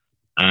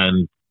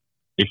 and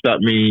if that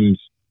means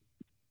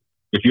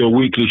if your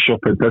weekly shop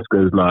at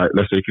Tesco is like,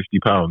 let's say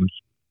 £50,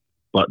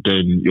 but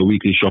then your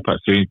weekly shop at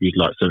Sainsbury's is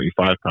like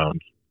 £75,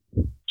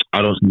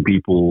 I don't see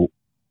people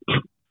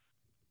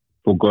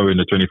foregoing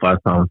the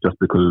 £25 just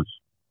because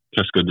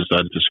Tesco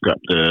decided to scrap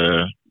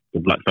the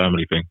black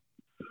family thing.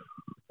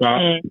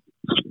 But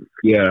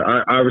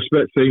yeah, I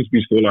respect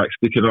Sainsbury's for like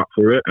sticking up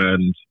for it,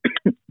 and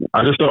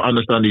I just don't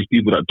understand these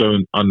people that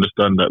don't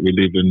understand that we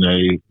live in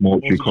a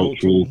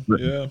multicultural.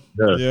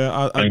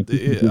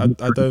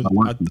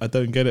 I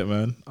don't get it,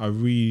 man. I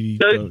really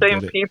those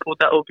same people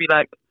that will be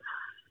like,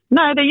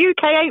 no, the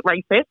UK ain't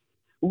racist.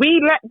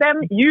 We let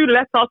them. You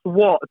let us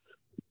what?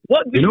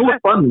 What do you know?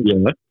 What's funny?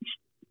 Yeah,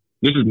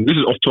 this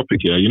is off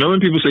topic. Yeah, you know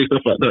when people say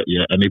stuff like that,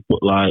 yeah, and they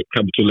put like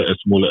capital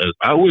letters, small letters.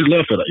 I always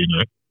laugh at that, you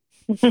know.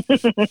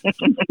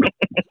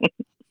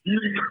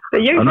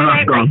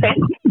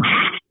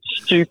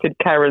 Stupid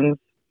Karens.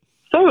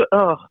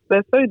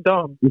 They're so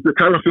dumb. Is the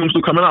Karen film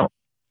still coming out?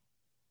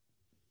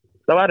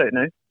 So I don't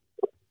know.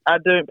 I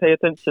don't pay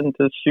attention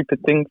to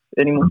stupid things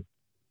anymore.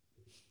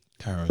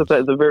 Karen. Because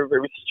that is a very,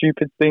 very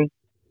stupid thing.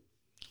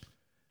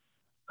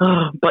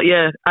 But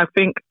yeah, I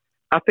think,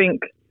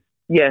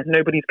 yeah,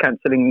 nobody's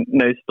cancelling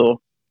No Store.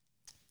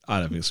 I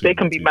don't think so. They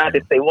can be mad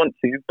if they want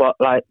to, but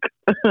like,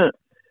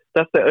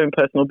 that's their own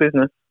personal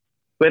business.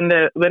 When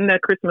their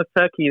Christmas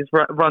turkeys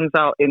runs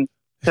out in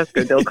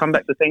Tesco, they'll come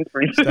back to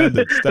Sainsbury's.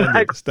 Standard.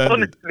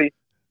 Honestly,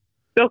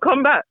 they'll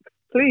come back,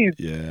 please.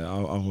 Yeah,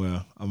 I'm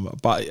aware.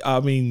 But I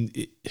mean,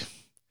 it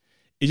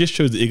just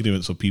shows the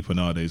ignorance of people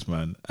nowadays,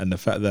 man, and the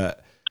fact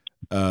that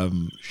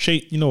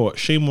shame. You know what?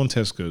 Shame on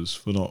Tesco's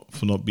for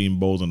not being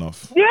bold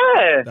enough.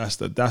 Yeah, that's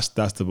the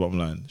bottom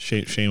line.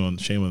 Shame on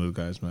those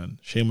guys, man.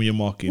 Shame on your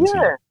marketing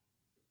team.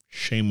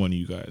 Shame on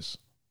you guys.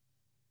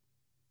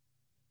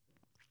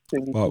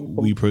 But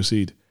we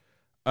proceed.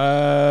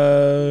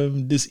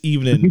 This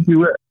evening.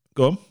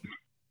 Go on.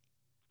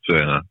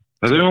 Sorry, no.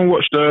 Has anyone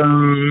watched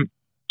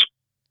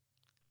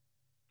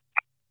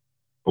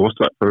what's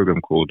that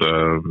program called?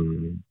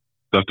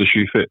 Does the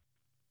Shoe Fit?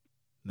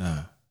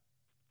 Nah.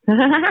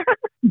 I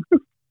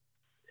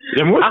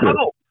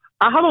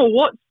haven't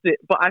watched it,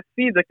 but I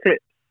see the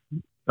clips.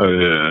 Oh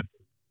yeah.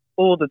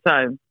 All the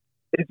time.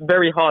 It's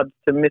very hard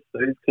to miss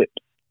those clips.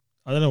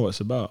 I don't know what it's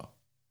about.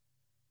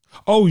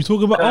 Oh, you're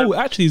talking about?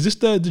 Actually, is this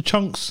the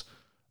Chunks?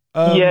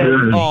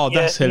 Yeah. Oh,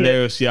 that's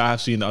hilarious. Yeah, I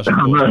have seen that.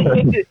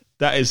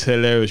 That is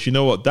hilarious. You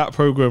know what? That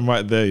program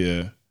right there,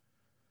 yeah.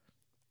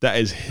 That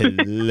is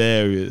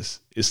hilarious.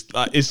 It's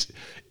like it's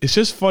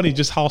just funny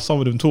just how some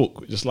of them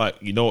talk. Just like,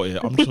 you know what, yeah,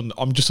 I'm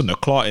just on the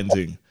clarting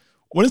thing.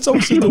 When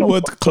someone says the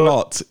word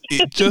clot,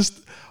 it just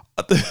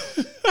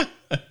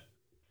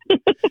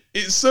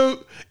it's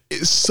so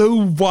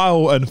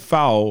vile and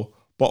foul,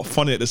 but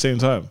funny at the same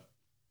time.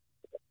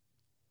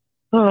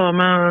 Oh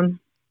man.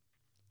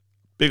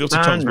 Big ups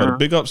to Chunks, man.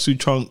 Big ups to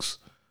Chunks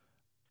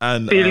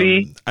and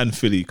Philly,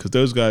 because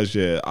those guys,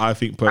 yeah, I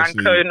think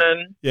personally, and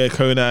Conan, yeah,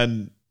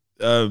 Conan,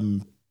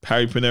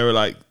 Harry Panera,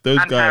 like those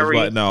and guys Harry.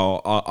 Right now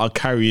are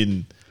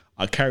carrying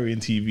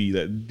TV.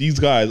 That these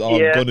guys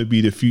are gonna be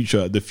the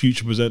future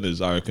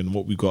presenters. I reckon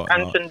what we got.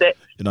 Anton Deck.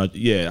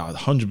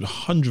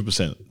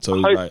 100%.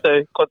 So I hope so,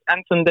 because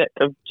Anton Deck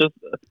have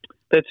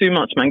they're too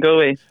much, man. Go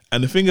away.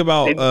 And the thing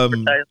about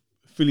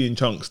Philly and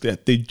Chunks,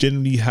 they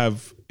generally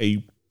have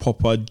a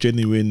proper,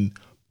 genuine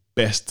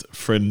best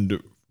friend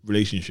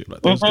relationship.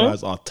 Like those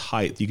guys are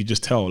tight. You can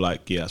just tell,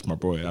 like, yeah, that's my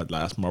boy.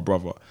 That's my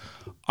brother.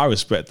 I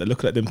respect that.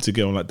 Looking at them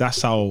together, I'm like,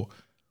 that's how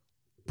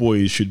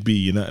boys should be.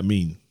 You know what I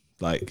mean?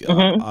 Like,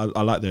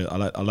 I like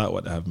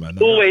what they have, man.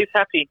 Always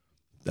happy.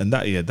 And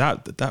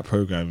that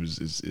program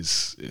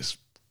is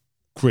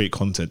great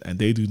content, and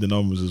they do the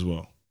numbers as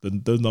well.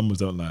 Those numbers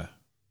don't lie.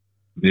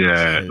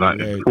 Yeah, so, like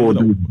 4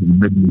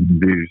 million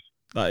views.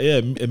 Like, yeah,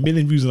 1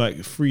 million views in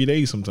like 3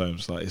 days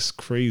sometimes. Like, it's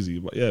crazy.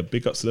 But yeah,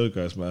 big ups to those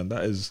guys, man.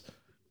 That is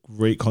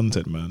great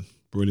content, man.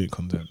 Brilliant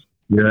content.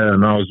 Yeah,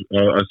 and I was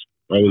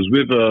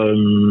with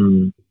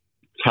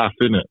Taff,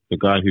 innit, the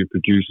guy who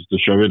produces the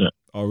show, innit.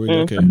 Oh, really?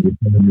 Okay. And he's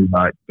telling me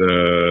like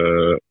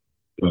the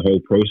whole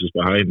process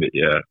behind it,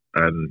 yeah.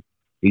 And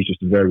he's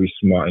just very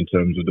smart in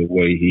terms of the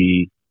way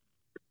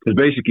because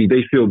basically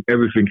they film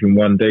everything in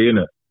one day,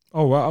 innit.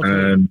 Oh wow. Okay.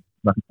 And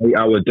like an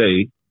 8-hour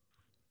day,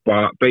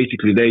 but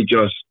basically they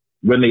just,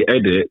 when they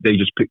edit, they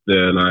just pick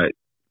the like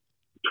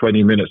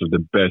 20 minutes of the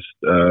best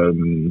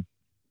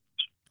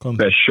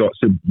shots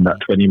in that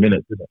 20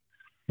 minutes, isn't it?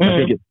 I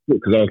think it's good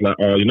because I was like,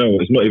 oh, you know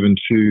what? It's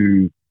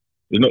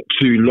not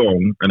too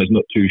long and it's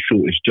not too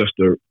short. It's just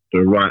the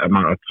right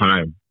amount of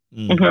time.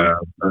 I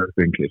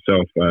think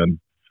itself, and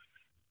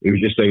he was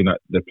just saying that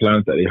the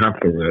plans that they have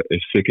for it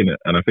is sick in it,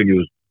 and I think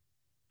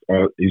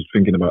he's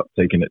thinking about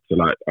taking it to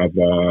like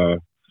other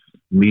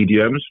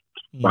mediums,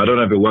 but I don't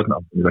know if it works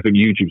out. I think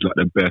YouTube's like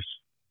the best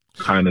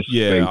kind of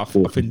space. I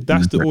think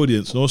that's the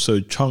audience, and also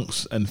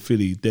Chunks and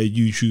Philly, they're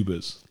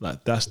YouTubers.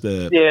 Like that's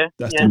the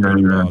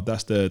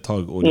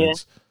target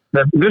audience.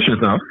 They're musicians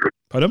now.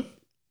 Pardon?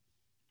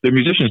 They're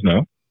musicians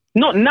now.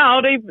 Not now.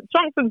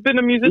 Chunks has been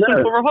a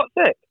musician for a hot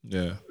sec.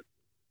 Yeah,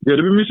 they've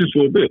been musicians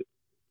for a bit.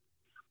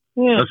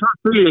 Yeah, that's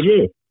Philly as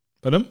well.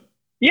 Pardon?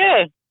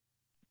 Yeah.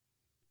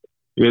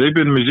 Yeah, they've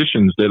been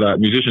musicians. They're like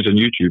musicians and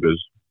YouTubers.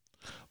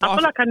 I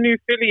feel like I knew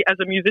Philly as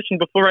a musician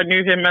before I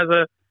knew him as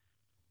a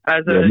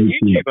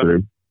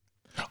YouTuber.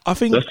 I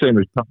think that's same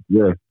as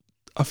yeah.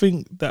 I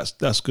think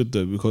that's good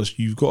though, because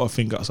you've got to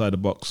think outside the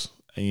box,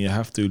 and you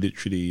have to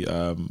literally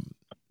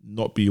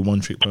not be a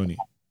one trick pony.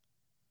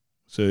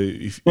 So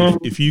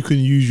if you can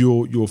use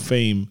your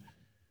fame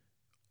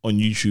on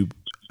YouTube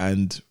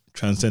and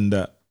transcend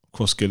that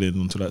cross skilling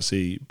onto, let's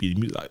say,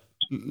 like,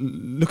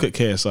 look at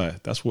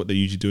KSI. That's what they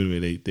usually do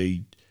anyway.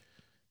 They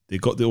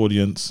got the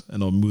audience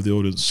and they'll move the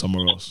audience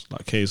somewhere else.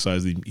 Like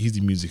KSI he's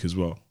the music as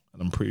well,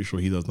 and I'm pretty sure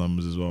he does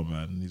numbers as well,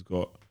 man. And he's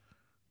got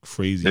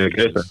crazy. Yeah,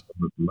 KSI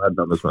mad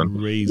numbers, man.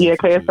 Crazy. Yeah,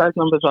 KSI's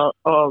numbers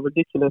are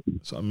ridiculous.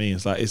 That's what I mean.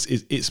 It's like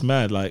it's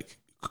mad. Like,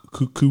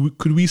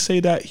 could we say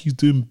that he's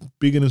doing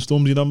bigger than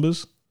Stormzy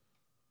numbers?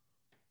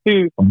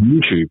 Who on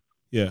YouTube?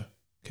 Yeah,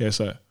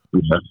 KSI.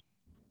 Yeah.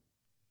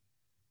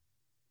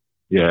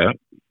 Yeah,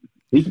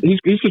 his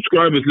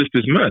subscribers list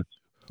is mad.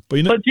 But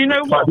you know, But do you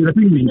know what? The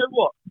thing is, You know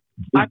what?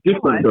 I it's feel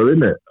different like- though,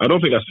 isn't it? I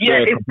don't think that's Yeah,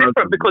 fair it's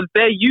different because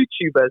they're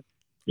YouTubers.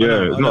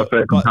 Yeah, it's not a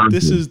fair but comparison.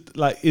 this is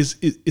like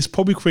it's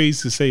probably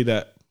crazy to say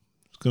that.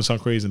 It's gonna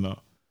sound crazy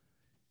now.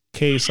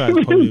 KSI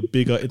is probably a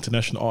bigger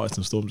international artist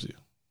than Stormzy.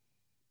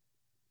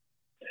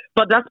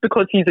 But that's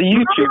because he's a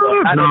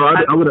YouTuber. No,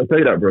 I wouldn't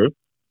say that, bro.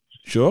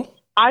 Sure.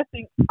 I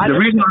think The don't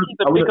reason think I- he's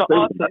I a wouldn't bigger say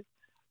artist. that-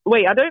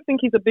 Wait, I don't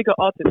think he's a bigger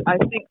artist. I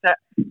think that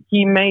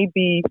he may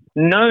be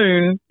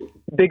known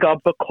bigger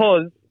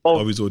because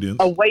Of of his audience.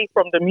 away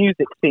from the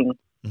music thing,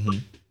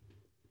 Mhm.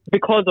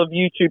 because of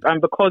YouTube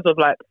and because of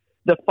like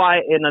the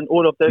fighting and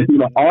all of those. You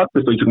like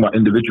artist, or you talking about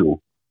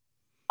individual?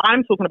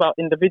 I'm talking about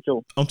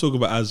individual. I'm talking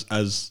about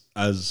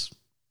as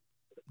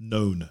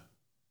known.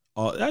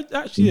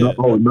 Actually, yeah.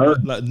 Oh no,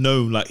 Like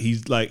known, like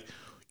he's like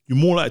you're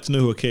more likely to know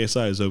who a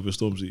KSI is over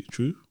Stormzy.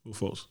 True or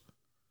false?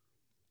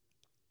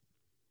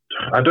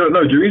 I don't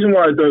know. The reason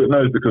why I don't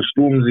know is because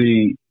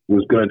Stormzy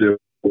was going to do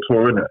a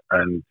tour in it,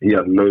 and he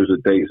had loads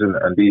of dates in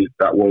it, and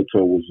that world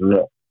tour was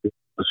not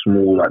a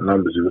small like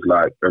numbers. It was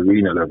like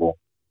arena level.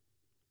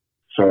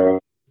 So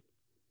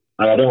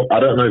I don't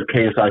know if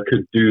KSI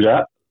could do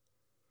that.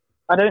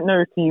 I don't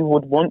know if he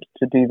would want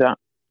to do that.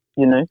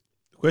 You know,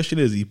 The question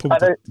is, he I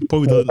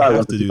probably don't- doesn't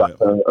have to do that.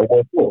 A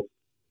world tour.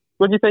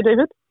 what did you say,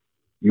 David?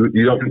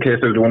 You don't think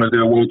KSI would want to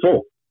do a world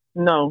tour?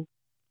 No,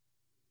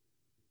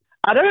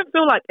 I don't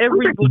feel like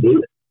everybody.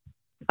 would.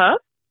 Huh?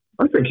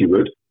 I think he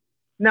would.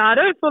 No, I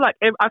don't feel like.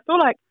 I feel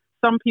like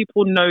some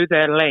people know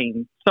their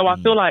lane. So I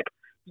feel like,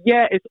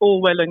 yeah, it's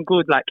all well and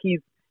good. Like he's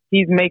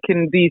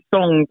making these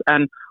songs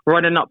and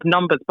running up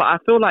numbers, but I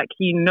feel like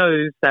he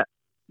knows that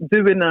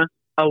doing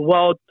a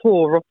world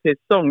tour of his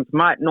songs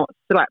might not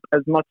slap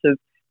as much as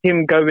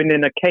him going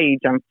in a cage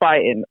and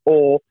fighting,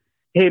 or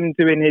him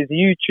doing his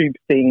YouTube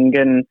thing.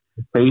 And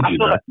Crazy, I feel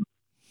man. like,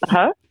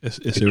 huh?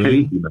 It's a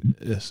ring.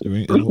 Yes, a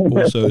ring. And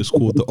also, it's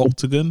called the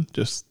Octagon,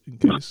 just in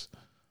case.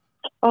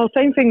 Oh,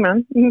 same thing,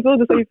 man. It's all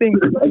the same thing.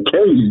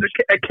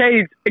 A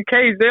cage. A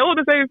cage. They're all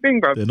the same thing,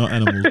 bro. They're not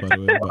animals, by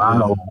the way. But,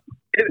 Wow.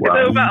 It Wow.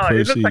 don't matter.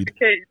 It looks like a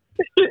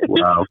cage.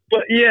 Wow.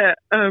 But yeah,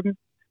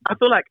 I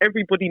feel like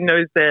everybody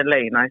knows their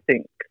lane, I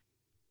think.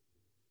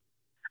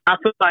 I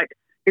feel like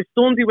if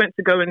Stormzy went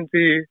to go and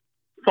do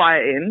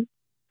fighting,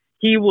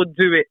 he would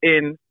do it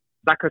in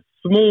like a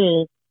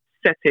small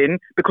setting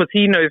because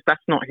he knows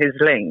that's not his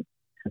lane.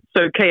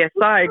 So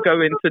KSI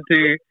going to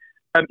do,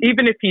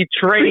 even if he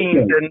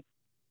trained and,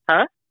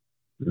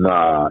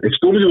 Nah, if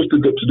Stormzy was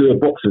to do a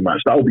boxing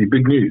match, that would be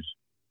big news.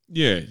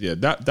 yeah,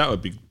 that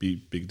would be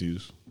big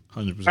news,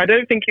 100%. I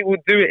don't think he would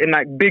do it in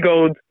like big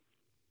old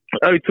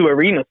O2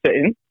 Arena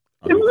setting.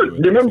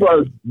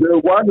 Remember, the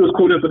wine was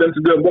called in for them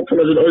to do a boxing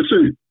match in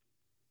O2.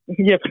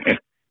 Yeah,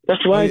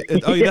 that's why.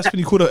 That's when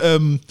he called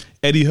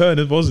Eddie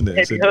Hearn, wasn't it?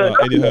 He said, Hearn.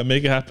 Eddie Hearn,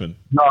 make it happen.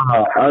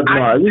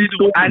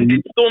 And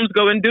did Storms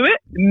go and do it?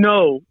 No,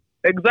 No,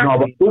 but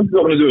exactly. Stormzy's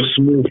not going to do a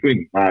small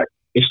thing. Like,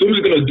 if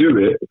Stormzy's going to do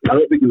it, I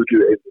don't think he would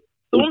do it.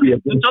 Storms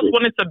just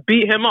wanted to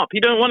beat him up.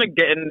 He don't want to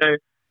get in the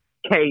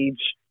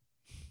cage.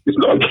 It's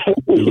not a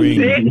The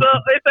ring. game.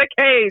 It's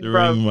a cage, The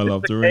bro. ring, my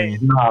love, It's the a ring.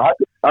 cage. Nah,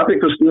 I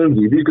think for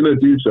Stormzy, if he's going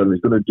to do something,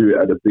 he's going to do it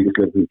at the biggest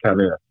level he can.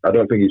 Innit? I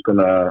don't think he's going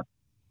to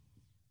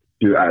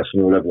do it at a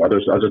small level. I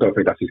just don't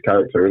think that's his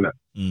character,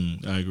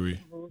 innit? I agree.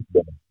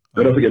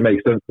 I don't think it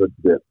makes sense for him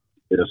to do it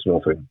in a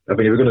small thing. I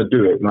think if we're going to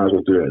do it, might as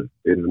well do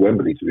it in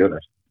Wembley, to be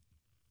honest.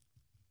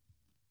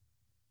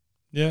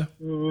 Yeah,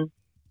 Mm.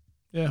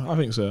 yeah, I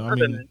think so. I don't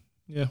know. mean,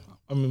 yeah,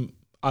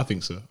 I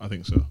think so.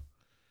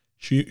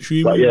 Should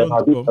we But move yeah,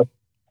 on? go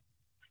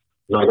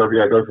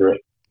for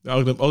it.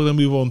 I'm gonna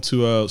move on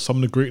to some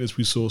of the greatness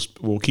we saw.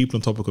 Well, keeping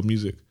on topic of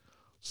music,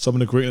 some of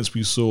the greatness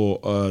we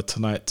saw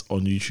tonight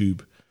on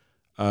YouTube.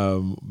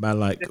 Man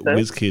like Yes, sir.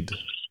 WizKid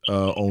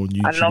on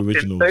I YouTube loved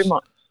Originals. him so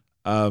much.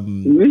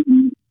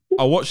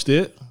 I watched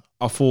it.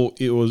 I thought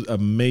it was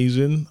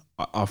amazing.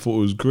 I thought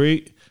it was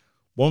great.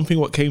 One thing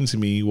what came to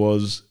me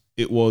was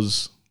it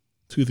was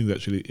two things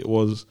actually.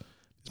 This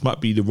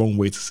might be the wrong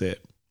way to say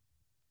it.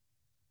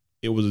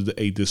 It was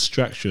a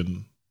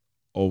distraction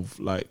of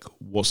like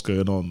what's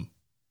going on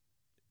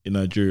in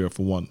Nigeria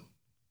for one.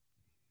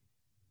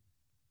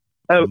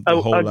 A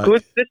whole, like-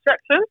 good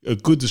distraction? A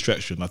good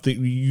distraction. I think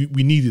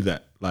we needed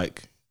that.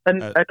 Like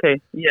And okay,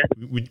 yeah.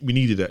 we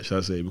needed that, shall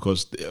I say?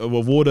 Because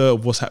of all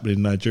of what's happening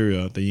in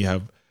Nigeria, then you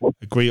have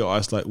a great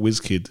artist like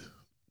WizKid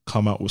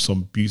come out with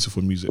some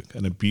beautiful music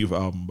and a beautiful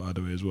album, by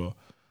the way, as well.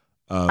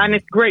 And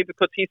it's great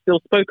because he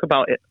still spoke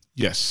about it.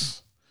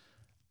 Yes.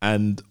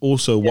 And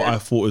also what I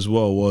thought as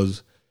well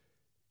was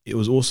it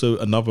was also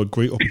another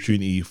great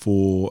opportunity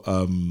for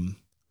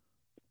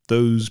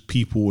those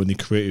people in the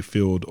creative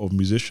field of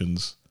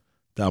musicians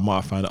that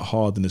might find it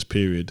hard in this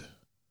period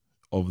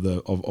of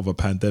a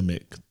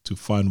pandemic to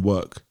find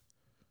work,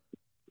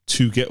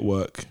 to get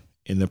work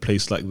in a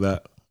place like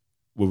that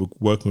with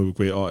working with a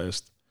great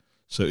artist.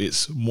 So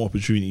it's more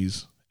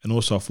opportunities. And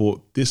also I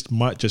thought this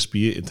might just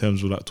be it in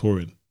terms of like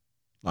touring.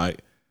 Like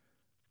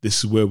this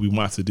is where we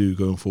might have to do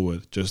going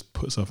forward. Just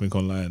put something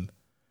online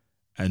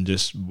and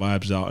just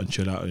vibes out and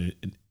chill out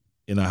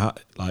in our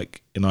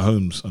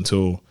homes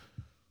until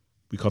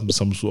we come to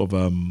some sort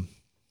of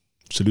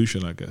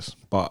solution, I guess.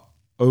 But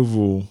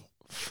overall,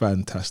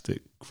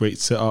 fantastic, great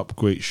setup,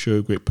 great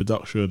show, great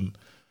production.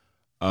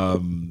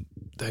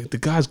 The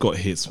guy's got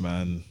hits,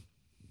 man.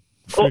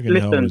 Friggin'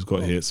 hell, he's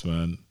got hits,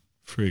 man.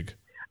 Frig.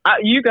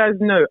 You guys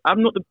know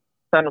I'm not the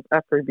fan of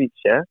Afrobeats,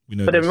 yeah.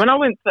 But then when I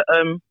went to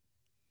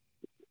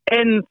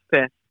Ends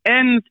Fest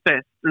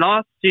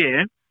last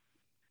year,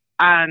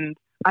 and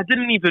I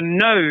didn't even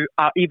know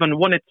I even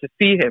wanted to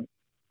see him,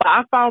 but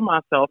I found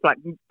myself like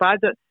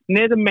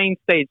near the main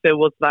stage. There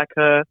was like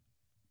a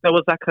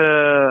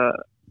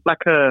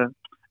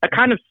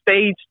kind of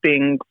stage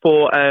thing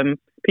for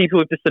people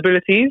with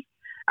disabilities,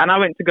 and I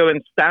went to go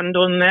and stand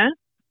on there,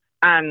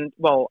 and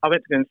I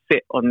went to go and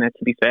sit on there,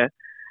 to be fair,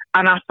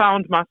 and I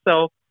found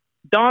myself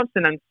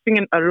dancing and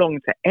singing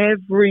along to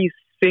every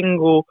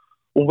single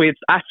with.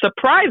 I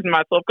surprised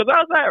myself because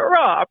I was like,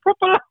 "Rah, I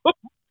proper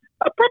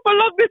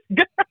love this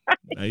guy."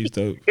 Yeah, he's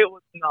dope. It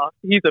was not.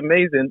 He's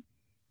amazing.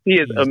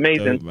 He's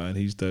amazing, dope, man.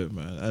 He's dope,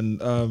 man.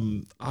 And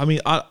I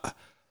mean, I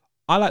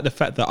like the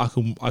fact that I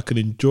can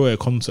enjoy a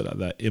concert like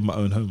that in my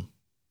own home.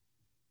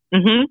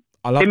 Mm-hmm.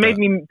 I love it. It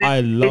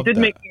did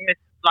make me miss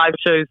live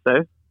shows,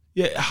 though.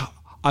 Yeah,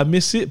 I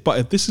miss it. But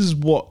if this is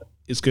what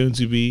it's going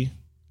to be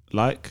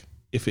like,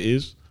 if it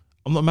is,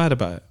 I'm not mad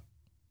about it.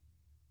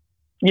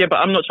 Yeah, but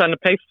I'm not trying to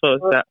pay for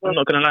that. I'm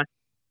not going to lie.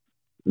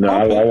 No,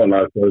 I want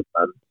live shows,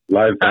 man.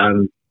 Live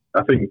bands.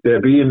 I think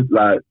they're being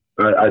like.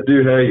 I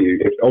do hear you.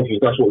 If obviously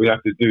that's what we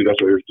have to do,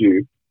 that's what we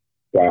do.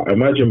 But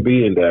imagine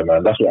being there,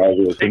 man. That's what I was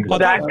always thinking.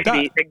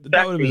 Exactly.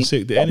 That would have been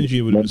sick. The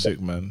energy would have been sick,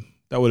 man.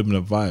 That would have been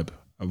a vibe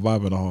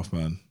and a half,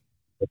 man.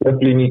 It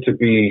definitely need to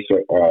be.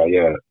 So,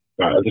 yeah.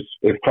 Like,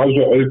 if clubs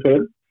were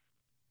open,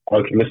 I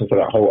could listen to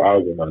that whole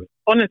album, man.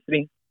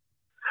 Honestly,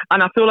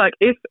 and I feel like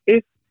if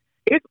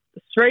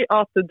straight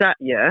after that,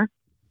 yeah,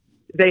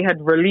 they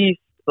had released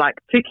like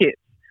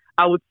tickets,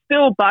 I would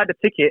still buy the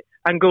ticket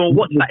and go and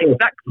watch that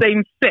exact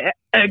same set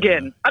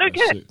again. I don't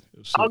care.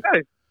 I'll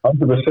go.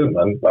 100%,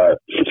 man. Like,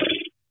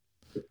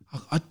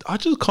 I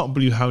just can't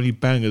believe how many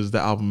bangers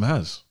that album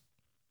has.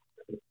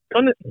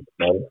 Honestly.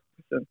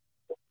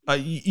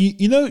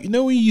 You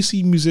know when you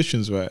see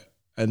musicians, right,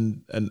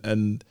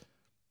 and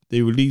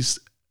they release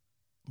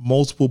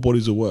multiple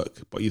bodies of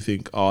work, but you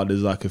think,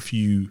 there's like a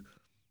few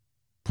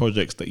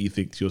projects that you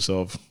think to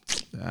yourself,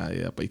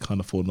 yeah, but you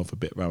kind of fallen off a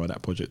bit around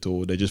that project,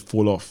 or they just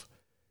fall off.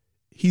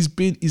 He's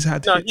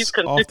had hits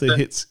after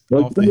hits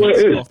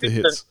after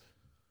hits.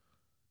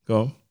 Go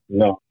on.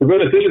 No, to be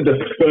honest, this is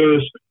the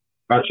first.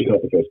 Actually,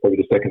 not the first. Probably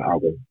the second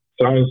album.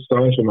 Sounds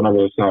from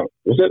Another Sound.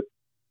 Was it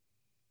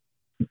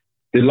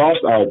the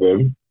last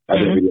album? I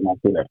didn't really like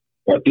it,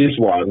 but this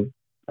one,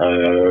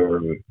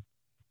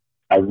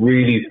 I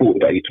really thought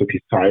that he took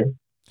his time.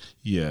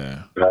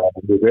 Yeah.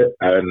 With it,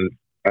 and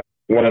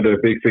one of the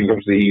big things,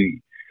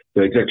 obviously,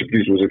 the executive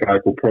producer was a guy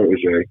called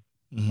Protege,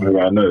 who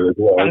I know as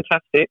well.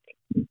 Fantastic.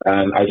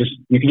 And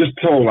you can just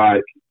tell,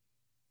 like,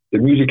 the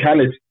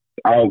musicality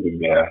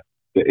album, yeah,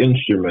 the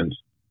instruments,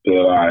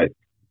 it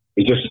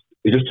just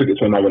took it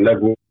to another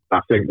level.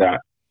 I think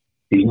that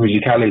the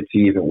musicality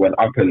even went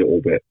up a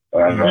little bit.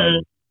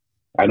 And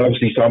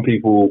obviously some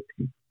people,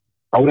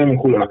 I wouldn't even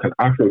call it like an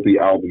Afrobeat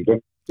album.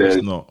 But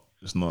it's not.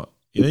 It's not.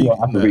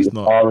 It's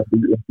not.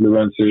 R&B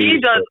influences.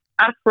 He does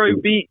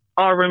Afrobeat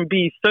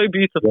R&B so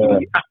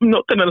beautifully. Yeah. I'm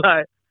not gonna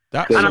lie.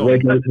 That's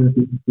regular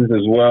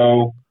as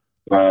well.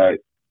 Like,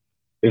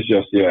 it's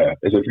just,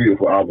 it's a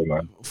beautiful album,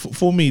 man.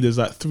 For me, there's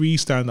like 3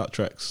 standout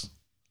tracks: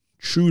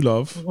 True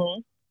Love,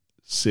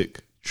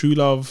 sick. True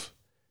Love,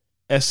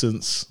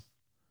 Essence,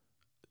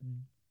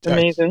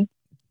 amazing.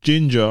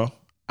 Ginger,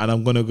 and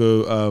I'm gonna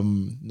go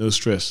No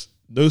Stress.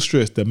 No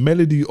Stress. The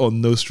melody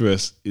on No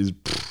Stress is.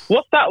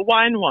 What's that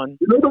wine one?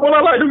 You know the one I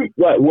like.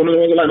 One of the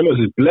ones I like the most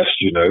is Blessed.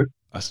 You know.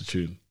 That's the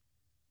tune.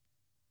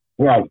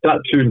 Wow,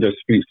 that tune just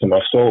speaks to my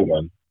soul,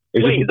 man.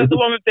 Is that the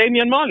one with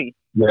Damian Marley?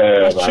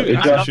 Yeah,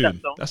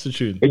 that's the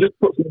tune. It just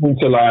puts me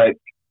into like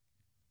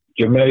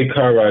Jamaica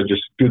and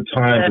just good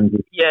times.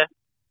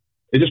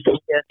 It just puts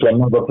me to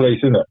another place,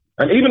 innit?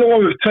 And even the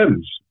one with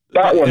Thames,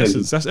 that one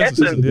Essence, that's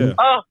Essence, yeah.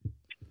 Oh,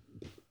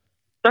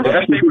 that's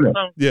my favorite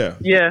song. Yeah.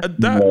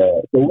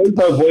 The way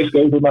her voice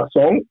goes in that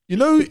song, you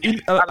know,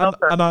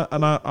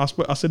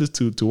 I said this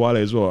to Wale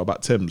as well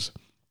about Thames.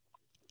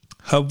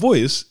 Her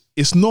voice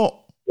is not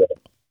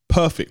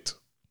perfect.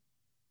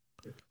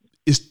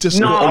 It's just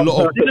got a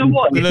lot of. You know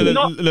what?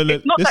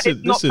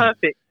 Listen.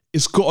 Perfect.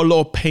 It's got a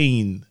lot of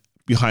pain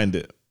behind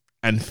it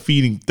and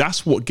feeling.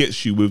 That's what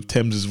gets you with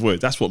Thames' voice.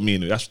 That's what me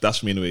anyway.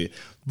 That's me anyway.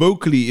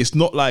 Vocally, it's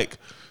not like,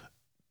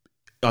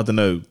 I don't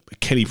know,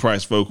 Kelly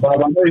Price vocal.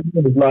 No,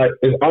 it's like,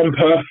 it's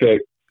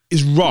unperfect.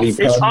 It's rough.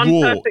 It's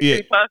raw.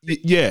 Yeah.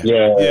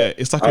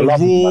 It's like a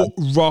raw,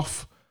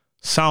 rough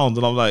sound,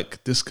 and I'm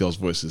like, this girl's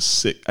voice is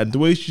sick. And the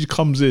way she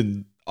comes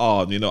in,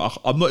 I'm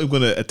not even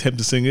gonna attempt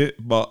to sing it,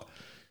 but.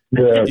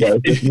 Yeah,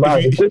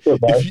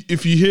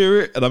 if you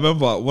hear it, and I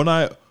remember when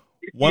I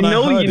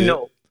heard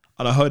it,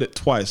 and I heard it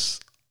twice,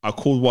 I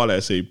called Wale and I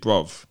say,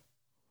 bruv,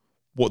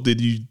 what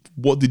did you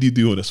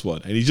do on this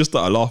one? And he just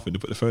started laughing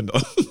and put the phone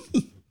down.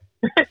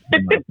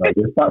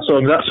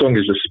 That song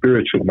is just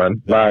spiritual,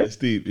 man. Like, it's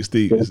deep. It's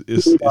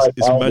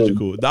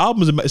magical. The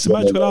album it's a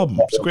magical album.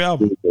 It's a great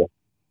album.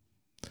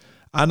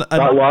 And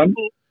that one.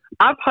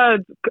 I've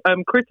heard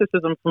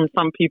criticism from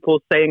some people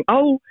saying,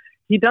 "Oh,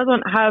 he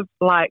doesn't have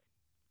like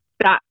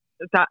that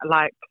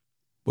like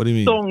what do you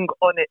mean? Song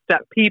on it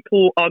that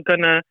people are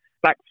gonna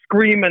like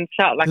scream and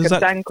shout like there's a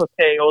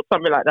Dangote or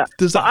something like that."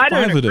 There's but that I five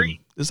don't of them. agree.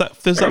 There's that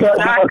five.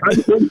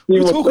 What are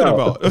you talking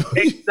about?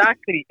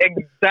 Exactly.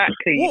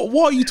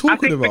 What are you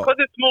talking about?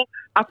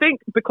 I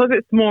think because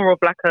it's more of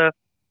like a.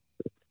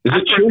 It's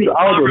a chilled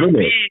album,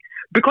 isn't it?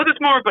 Because it's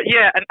more of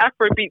an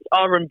Afrobeats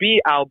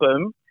R&B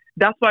album.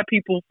 That's why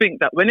people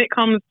think that when it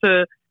comes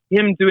to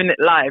him doing it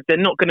live, they're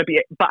not going to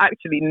be. But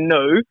actually,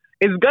 no,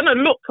 it's going to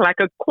look like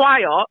a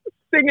choir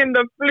singing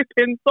the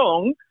flipping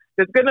song.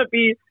 There's going to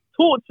be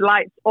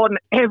torchlights on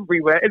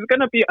everywhere. It's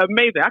going to be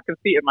amazing. I can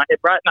see it in my head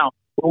right now.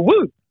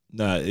 Woo!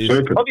 Nah,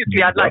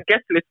 obviously I'd like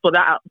guest list for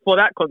that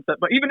concert,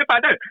 but even if I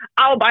don't,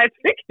 I'll buy a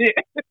ticket.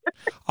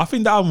 I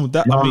think that album.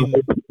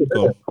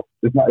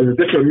 It's a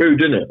different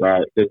mood, isn't it?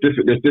 Like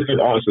there's different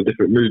artists with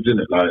different moods, isn't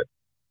it? Like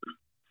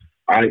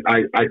I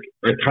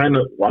kind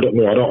of I don't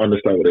know. I don't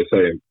understand what they're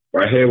saying.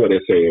 I hear what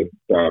they're saying,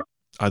 but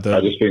I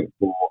just think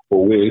for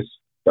Wiz,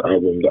 the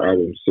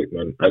album's sick,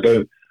 man. I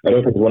don't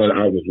think it's one of the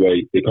albums where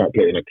they can't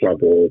play in a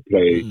club or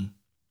play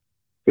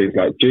things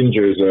like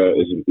Ginger is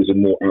a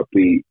more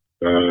upbeat.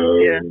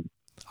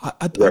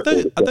 I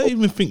don't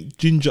even think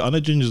Ginger. I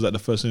know Ginger's like the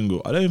first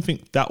single. I don't even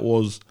think that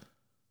was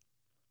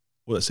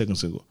the second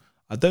single.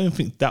 I don't even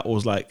think that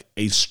was like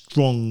a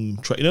strong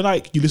track. You know,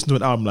 like you listen to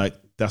an album like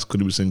that's going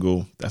to be a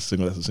single, that's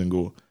a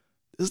single.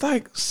 There's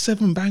like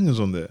 7 bangers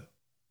on there.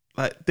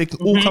 Like they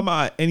can all come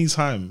out at any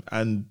time,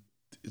 and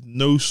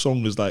no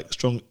song is like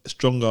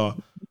stronger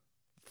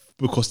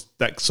because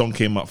that song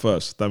came out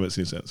first. That makes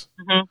any sense.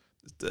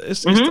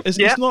 It's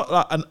not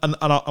like, and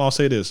I'll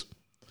say this.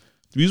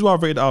 The reason why I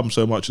rated the album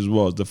so much as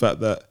well is the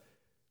fact that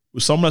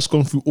with someone that's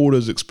gone through all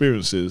those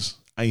experiences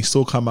and you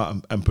still come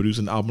out and produce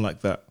an album like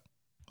that,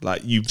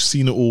 like you've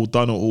seen it all,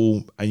 done it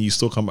all, and you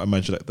still come out and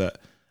manage it like that.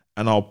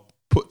 And I'll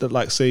put that,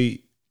 like, say,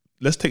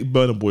 let's take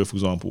Burna Boy for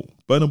example.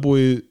 Burna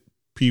Boy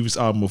previous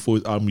album before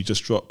his album he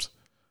just dropped.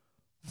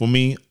 For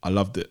me, I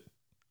loved it,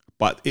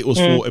 but it was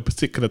for a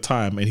particular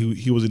time, and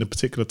he was in a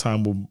particular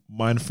time of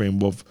mind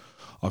frame of,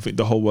 I think,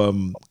 the whole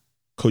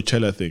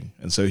Coachella thing,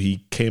 and so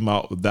he came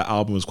out with that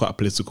album was quite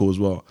political as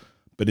well.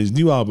 But his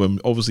new album,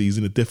 obviously, he's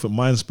in a different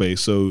mind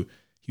space, so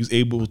he was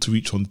able to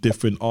reach on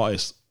different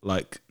artists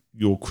like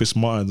your Chris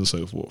Martins and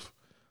so forth.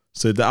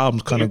 So the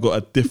album's kind of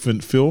got a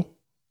different feel.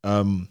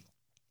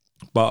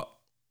 But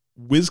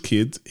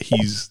Wizkid,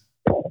 he's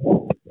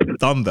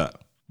done that,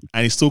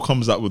 and he still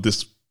comes out with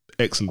this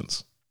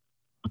excellence.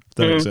 If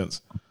that makes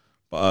sense.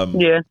 But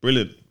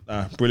brilliant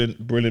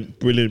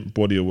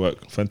body of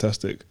work,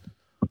 fantastic.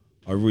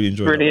 I really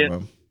enjoyed that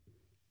one,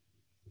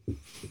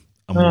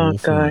 man.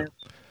 God.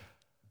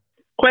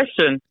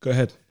 Question. Go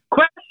ahead.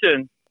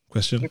 Question.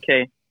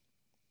 Okay.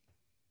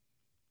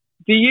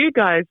 Do you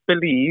guys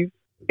believe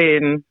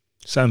in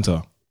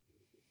Santa?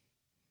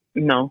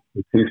 No.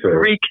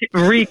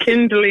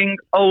 Rekindling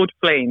old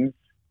flames.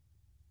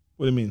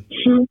 What do you mean?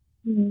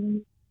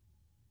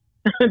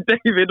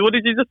 David, what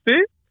did you just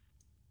do?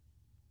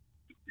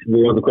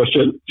 What was the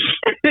question?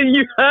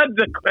 You heard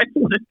the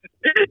question.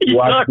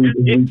 Why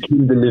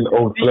rekindling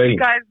old flames? Do you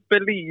guys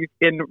believe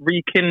in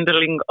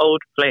rekindling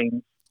old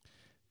flames?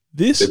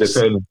 It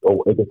depends.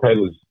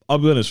 I'll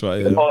be honest,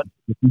 right? Yeah.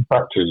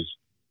 Factors.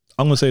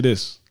 I'm gonna say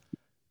this.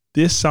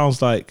 This sounds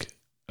like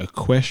a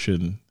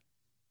question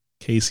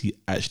Casey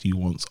actually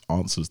wants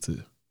answers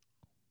to.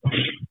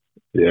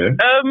 Yeah.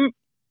 Do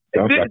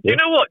you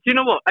know what?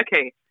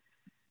 Okay.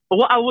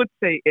 What I would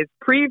say is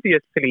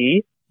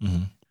previously,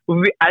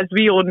 as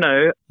we all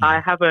know,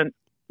 I haven't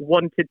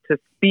wanted to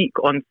speak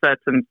on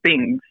certain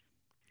things.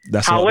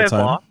 That's a lot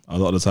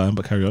of the time,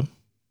 but carry on.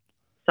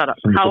 Shut up.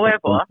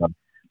 However,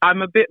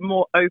 I'm a bit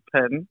more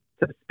open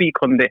to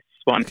speak on this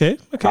one. Okay.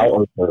 How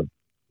open?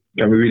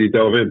 Can we really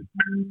delve in?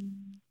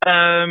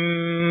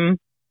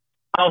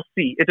 I'll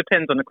see. It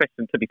depends on the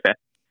question, to be fair.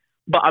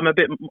 But I'm a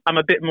bit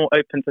more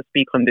open to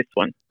speak on this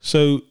one.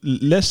 So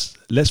let's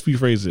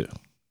rephrase it.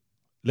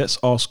 Let's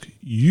ask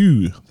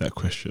you that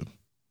question.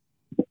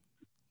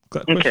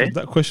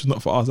 That question's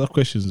not for us. That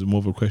question is more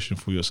of a question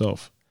for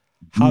yourself.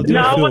 How do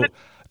you feel?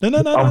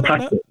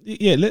 No.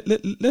 Yeah,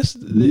 let's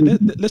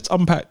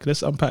unpack.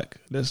 Let's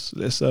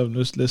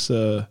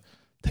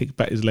take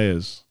back his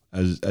layers,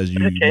 as you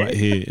might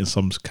hear in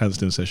some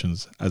counseling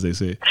sessions, as they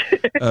say.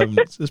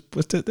 Let's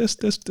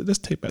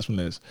take back some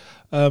layers.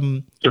 So how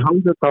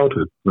was your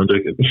childhood? No,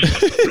 joking.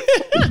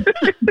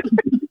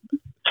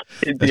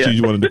 That's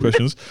usually one of the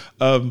questions.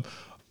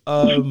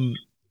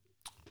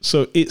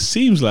 So it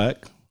seems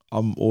like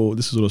or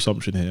this is an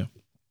assumption here.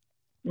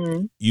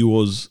 You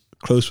was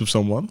close with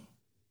someone.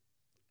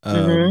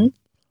 An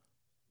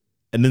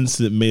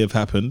incident may have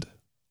happened,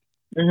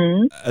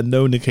 and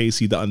knowing the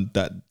Casey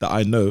that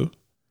I know,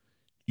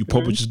 you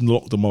probably just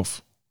locked them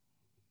off.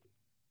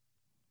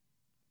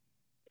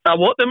 I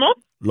what them off?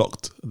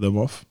 Locked them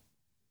off.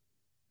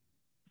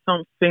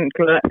 Something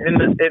like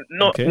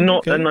not in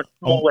a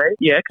small way.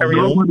 Yeah, carry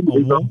on.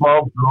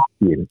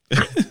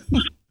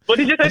 What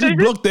did you say? I just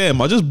blocked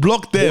them. I just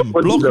blocked them.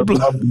 Block.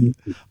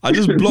 I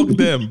just blocked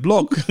them.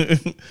 Block.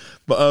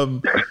 But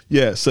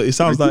yeah. So it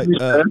sounds like.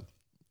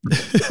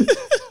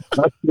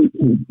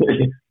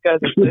 Guys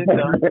are so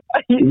dumb.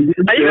 Are you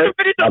gonna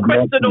finish the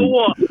question or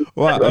what?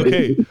 Right.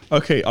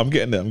 Okay. I'm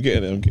getting there.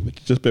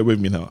 Just bear with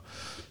me now.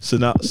 So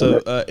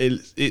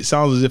it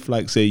sounds as if,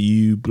 like, say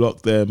you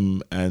block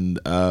them, and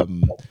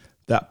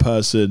that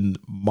person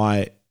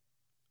might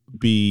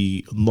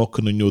be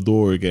knocking on your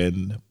door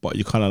again, but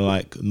you're kind of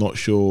like not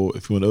sure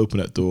if you want to open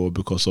that door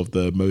because of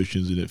the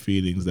emotions and the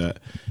feelings that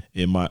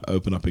it might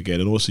open up again.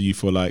 And also you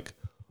feel like,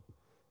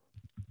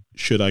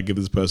 should I give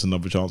this person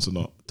another chance or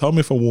not? Tell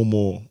me if I'm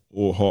warm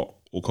or hot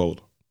or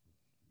cold.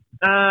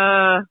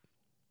 Kind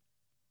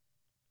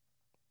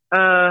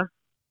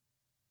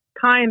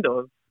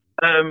of.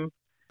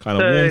 Kind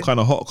of warm, kind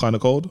of hot, kind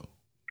of cold?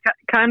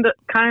 Kind of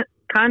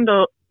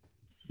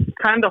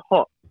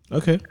hot.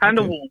 Okay. Kind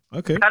of warm.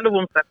 Okay. Kind of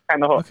warm,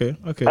 kind of hot.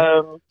 Okay.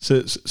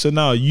 So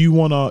now you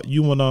wanna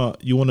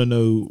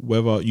know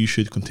whether you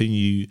should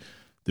continue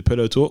the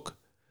pillow talk.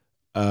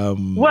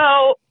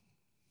 Well.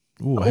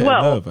 Ooh, I hit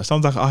a nerve. It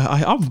sounds like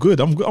I'm good.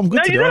 I'm good no,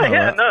 today. You didn't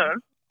hit a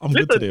nerve. I'm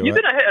good today, right? You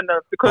didn't hit a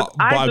nerve because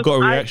I got a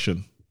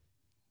reaction.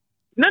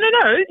 No.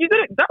 You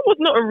didn't. That was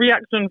not a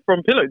reaction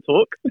from pillow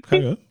talk.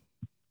 Okay.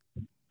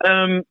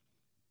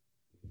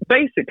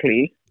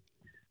 Basically,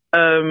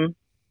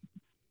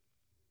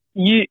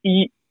 you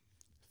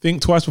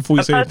think twice before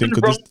you say anything,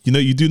 because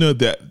you do know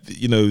that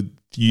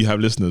you have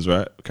listeners,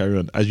 right? Carry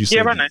on. As you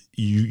said, I know.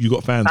 You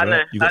got fans,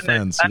 right? You got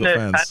fans.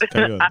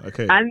 Carry on.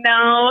 Okay. I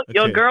know. Okay.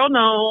 Your girl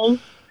knows.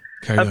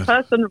 Carry on.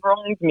 Person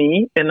wronged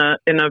me in a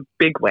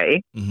big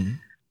way,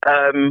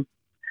 and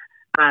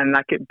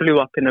like it blew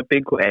up in a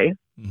big way.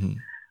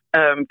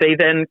 They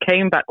then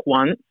came back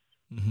once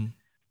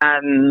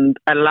and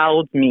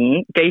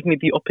gave me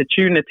the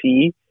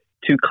opportunity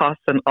to cuss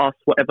and ask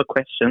whatever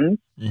questions,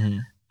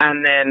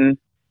 and then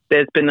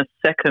there's been a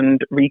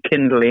second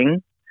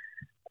rekindling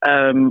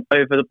over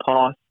the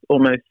past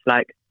almost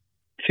like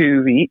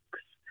 2 weeks.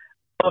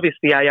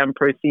 Obviously, I am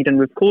proceeding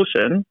with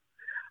caution,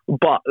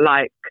 but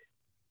like,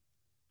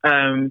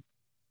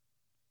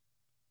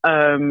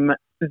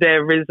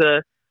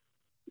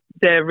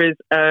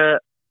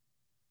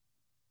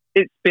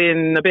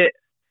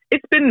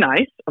 it's been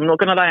nice. I'm not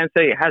gonna lie and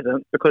say it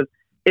hasn't, because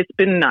it's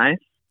been nice.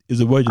 Is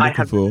the word you're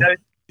looking for?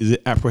 Is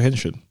it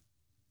apprehension?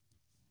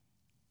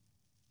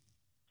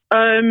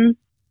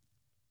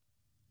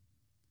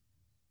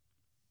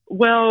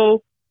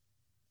 Well,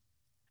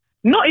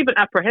 not even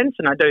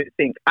apprehension. I don't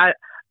think. I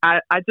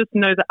just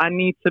know that I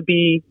need to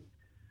be.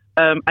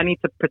 I need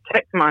to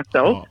protect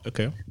myself. Oh,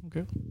 okay.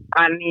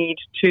 I need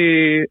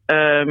to.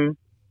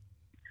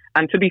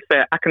 And to be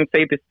fair, I can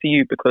say this to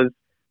you because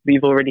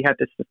we've already had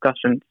this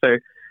discussion. So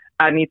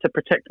I need to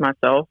protect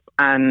myself,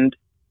 and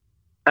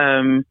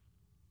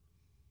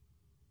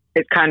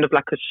it's kind of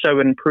like a show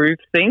and prove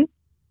thing.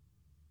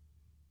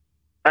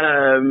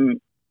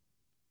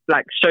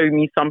 Like show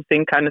me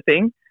something kind of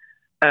thing.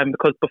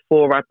 Because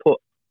before I put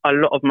a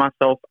lot of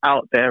myself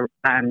out there,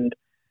 and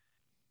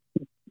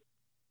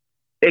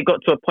it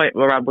got to a point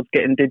where I was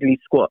getting diddly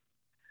squat.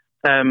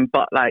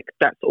 But like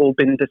that's all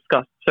been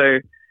discussed. So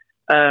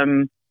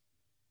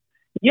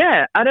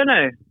yeah, I don't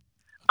know.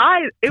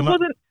 You know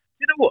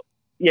what?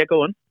 Yeah,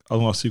 go on. I was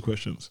going to ask 2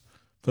 questions.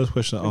 First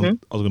question I was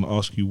going to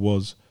ask you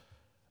was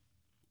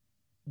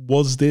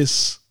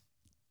this,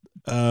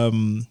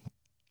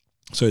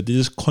 did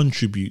this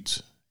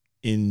contribute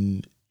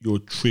in your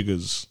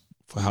triggers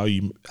for how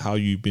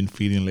you've been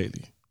feeling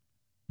lately?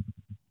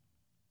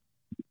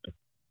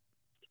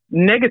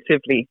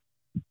 Negatively?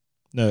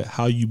 No,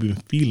 how you've been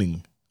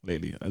feeling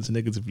lately. As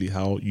negatively,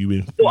 how you've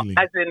been feeling.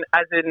 As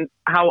in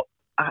how...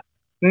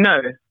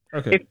 no.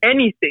 Okay. If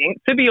anything,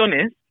 to be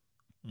honest,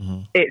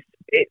 it's...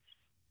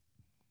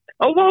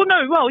 Oh, well,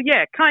 no. Well,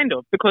 yeah, kind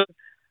of. Because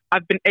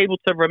I've been able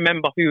to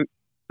remember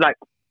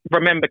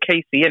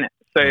Casey, innit?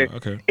 So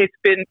it's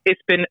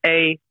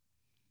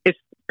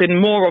been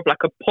more of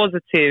like a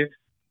positive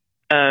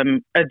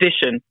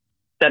addition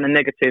than a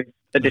negative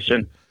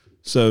addition.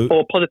 So,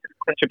 or positive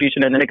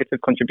contribution and a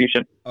negative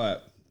contribution. All right.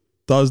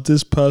 Does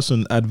this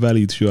person add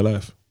value to your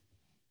life?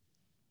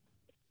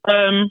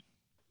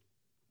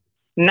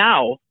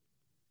 Now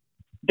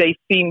they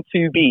seem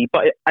to be,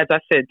 but as I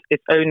said,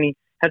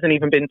 hasn't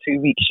even been 2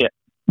 weeks yet.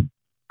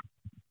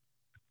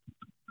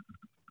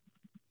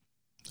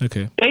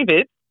 Okay.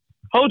 David,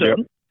 hold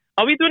on.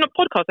 Are we doing a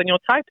podcast and you're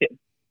typing?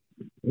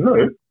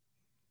 No.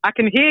 I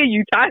can hear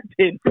you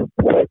typing.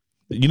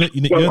 You know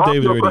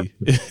David already.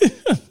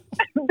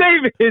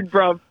 David,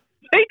 bruv,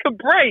 take a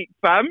break,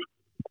 fam.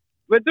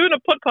 We're doing a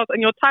podcast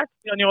and you're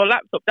typing on your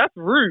laptop. That's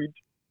rude.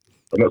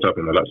 I'm not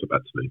typing on the laptop,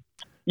 actually.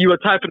 You were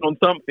typing on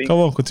something. Come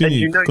on,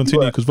 continue,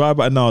 because right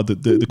about now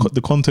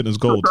the content is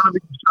gold.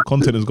 The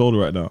content is gold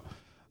right now.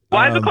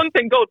 Why is the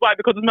content gold? Why?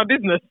 Because it's my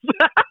business.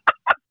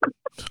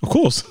 Of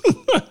course.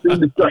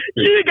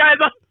 You guys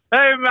are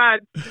so mad.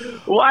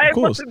 Why it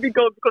must be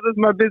gold? Because it's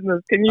my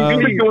business. Can you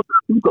really talk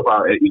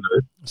about it? You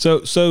know.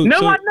 So no,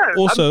 I know.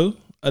 Also,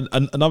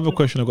 another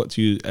question I got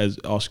to you as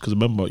asked, because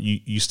remember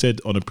you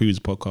said on a previous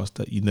podcast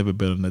that you've never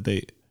been on a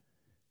date.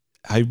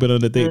 Have you been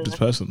on a date with this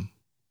person?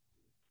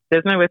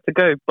 There's nowhere to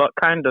go, but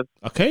kind of.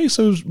 Okay,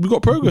 so we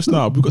got progress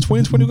now. We got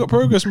 2020. We got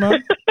progress,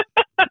 man.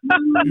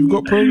 You've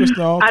got progress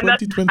now. And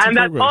 2020 and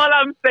that's all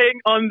I'm saying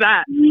on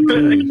that.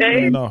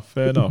 Okay.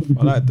 Fair enough.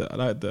 I like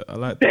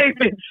that.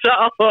 David, shut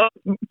up.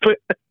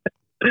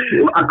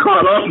 I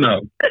can't laugh now.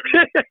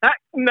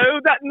 No,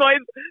 that noise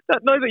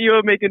that you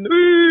were making.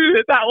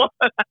 Ooh, that one.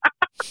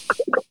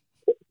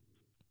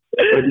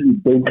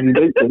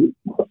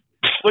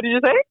 What did you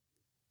say?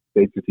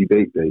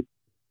 Date.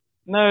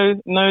 No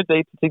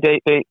date.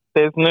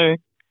 There's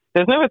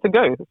nowhere to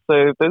go.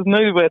 So there's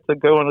nowhere to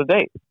go on a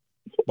date.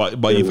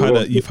 But you've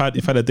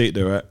had a date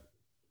there, right?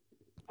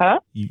 Huh?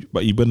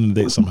 But you've been on a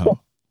date somehow.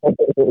 I'm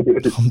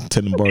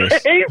telling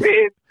Boris.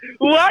 David,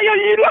 why are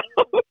you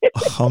laughing?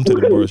 I'm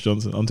telling Boris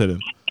Johnson. I'm telling.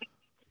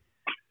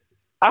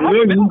 I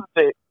haven't been on a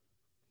date.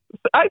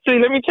 Actually,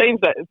 let me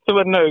change that to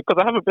a no, because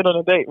I haven't been on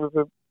a date with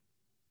him.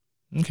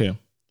 Okay.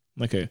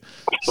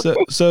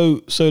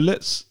 So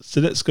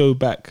let's go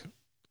back.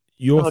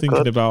 You're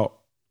thinking about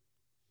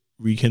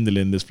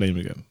rekindling this flame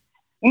again.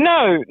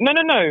 No.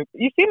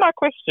 You see my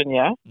question,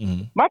 yeah?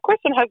 Mm-hmm. My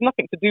question has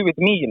nothing to do with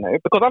me, you know,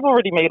 because I've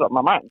already made up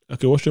my mind.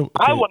 Okay, what's your... Okay,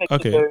 I wanted to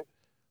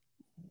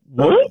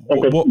go...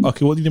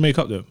 What did you make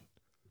up then?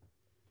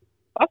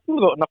 That's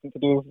got nothing to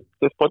do with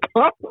this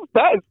podcast.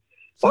 That is...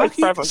 So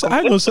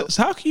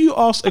how can you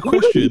ask a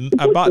question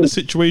about the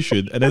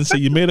situation and then say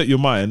you made up your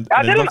mind?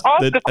 I didn't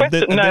ask the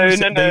question. No.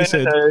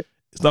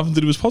 It's nothing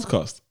to do with this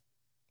podcast.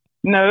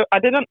 No, I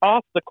didn't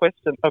ask the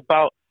question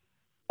about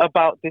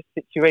this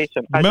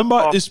situation.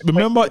 Remember,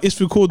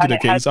 it's recorded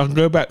again, so I can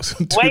go back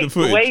to the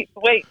footage.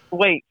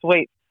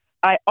 Wait.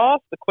 I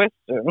asked the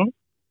question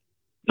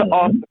to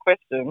ask the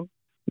question,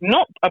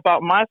 not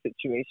about my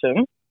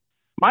situation.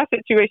 My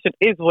situation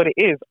is what it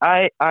is.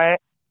 I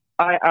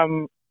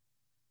am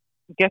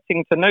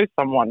getting to know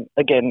someone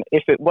again.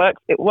 If it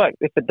works, it works.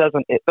 If it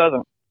doesn't, it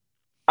doesn't.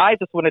 I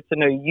just wanted to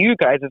know you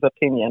guys'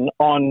 opinion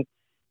on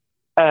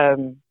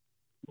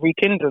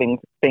rekindling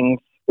things.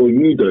 Or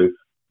you do,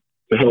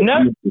 to help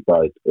you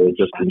decide, or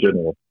just in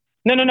general?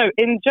 No,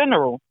 in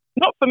general.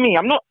 Not for me.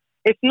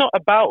 It's not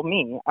about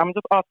me. I'm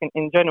just asking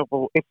in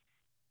general if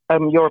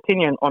your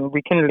opinion on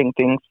rekindling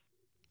things.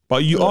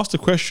 But you asked a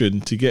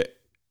question to get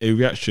a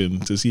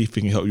reaction to see if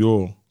it can help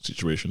your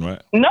situation,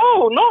 right?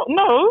 No.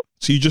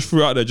 So you just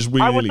threw out there just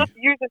willy-nilly?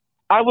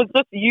 I was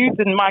just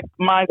using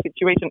my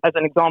situation as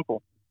an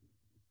example.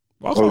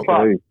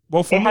 Okay.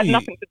 Well, for it me, had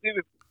nothing to do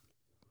with...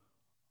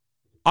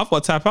 I've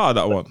got to tap out of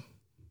that one.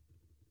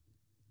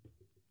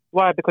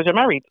 Why? Because you're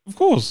married? Of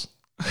course.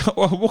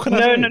 What can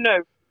I say?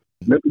 No.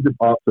 Let me just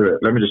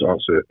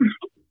answer it.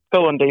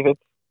 Go on, David.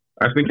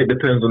 I think it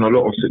depends on a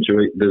lot of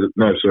situations.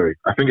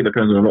 I think it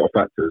depends on a lot of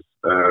factors.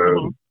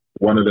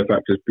 One of the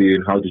factors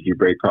being, how did you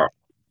break up?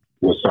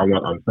 Was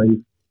someone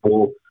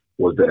unfaithful?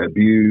 Was there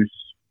abuse?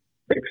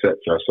 Etc.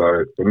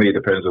 So for me, it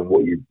depends on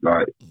what you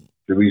like.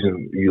 The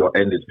reason you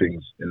ended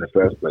things in the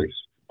first place.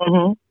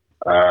 Mm-hmm.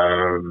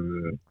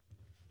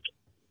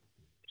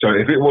 So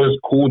if it was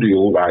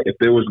cordial, like if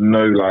there was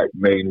no like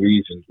main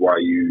reasons why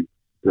you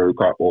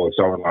broke up or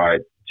someone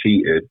like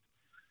cheated,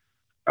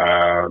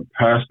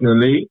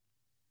 personally,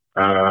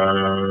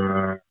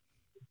 I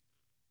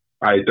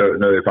don't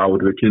know if I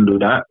would rekindle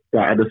that.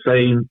 But at the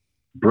same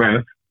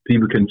breath,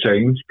 people can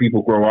change,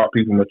 people grow up,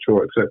 people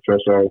mature, etc.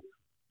 So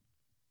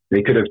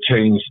they could have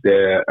changed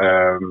their,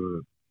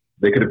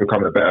 they could have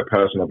become a better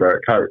person, a better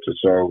character.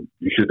 So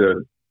you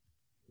shouldn't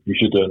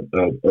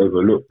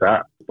overlook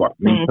that. But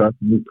me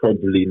personally,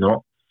 probably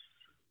not.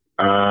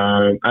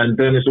 And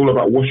then it's all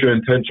about what's your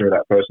intention with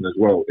that person as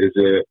well.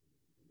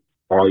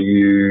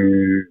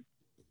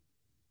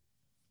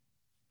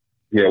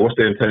 What's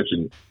the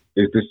intention?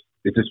 Is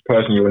this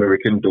person you want to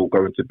rekindle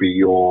going to be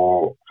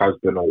your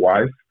husband or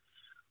wife?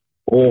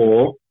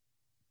 Or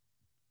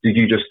did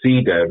you just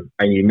see them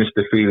and you missed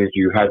the feelings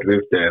you had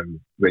with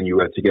them when you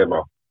were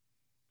together?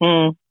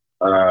 I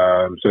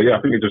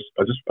think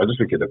I just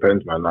think it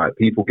depends, man. Like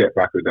people get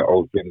back with their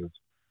old things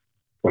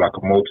for like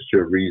a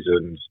multitude of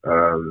reasons.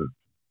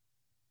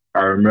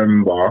 I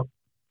remember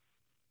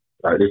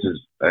like this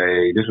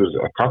was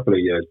a couple of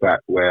years back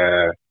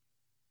where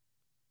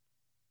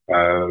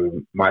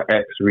my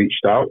ex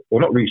reached out,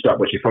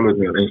 but she followed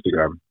me on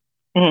Instagram.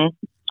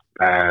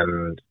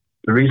 And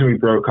the reason we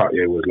broke up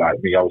was like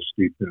me, I was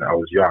stupid and I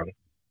was young.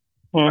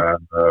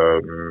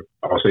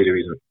 I'll say the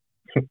reason.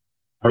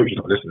 I hope she's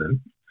not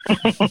listening.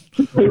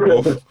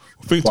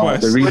 Think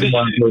twice. The reason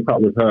why I broke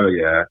up with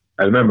her,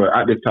 I remember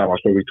at this time I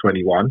was probably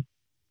 21,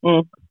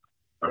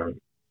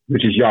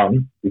 which is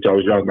young, which I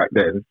was young back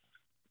then.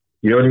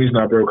 The only reason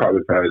I broke up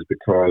with her is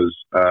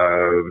because I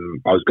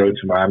was going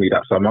to Miami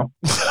that summer.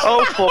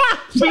 Oh, for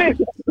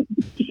flip's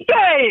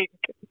sake!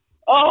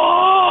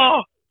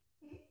 Oh,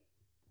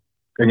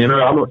 And you know,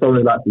 I'm not someone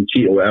who likes to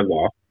cheat or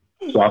whatever.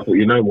 So I thought,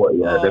 you know what,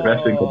 yeah, the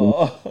best thing for me.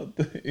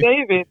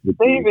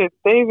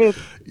 David.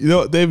 You know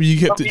what, David, you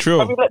kept it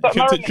true. You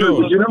kept it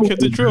true. You know, You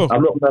kept it true.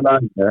 I'm not gonna lie,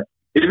 yeah.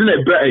 Isn't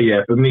it better,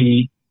 yeah, for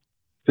me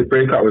to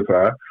break up with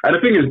her? And the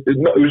thing is, it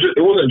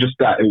wasn't just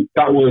that.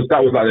 That was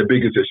like the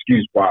biggest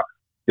excuse, but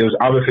there was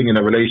other thing in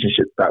the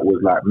relationship that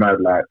was like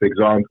mad. Like, for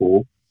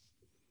example,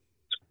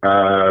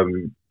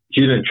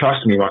 she didn't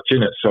trust me much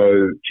in it,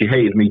 so she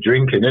hated me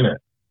drinking in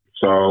it.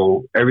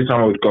 So every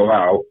time I would go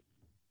out,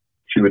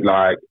 she would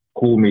like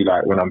call me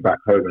like when I'm back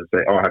home and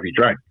say, "Oh, have you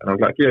drank?" And I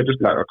was like, "Yeah,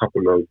 just like a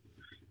couple of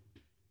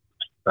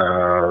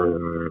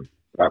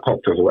like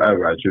cocktails or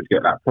whatever." And she would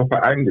get like proper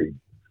angry.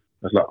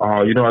 I was like,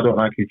 "Oh, you know, I don't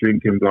like you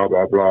drinking, blah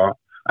blah blah."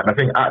 And I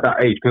think at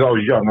that age, because I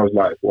was young, I was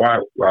like, "Why?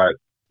 Like,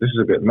 this is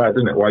a bit mad,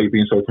 isn't it? Why are you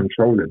being so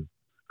controlling?"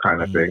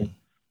 kind of thing.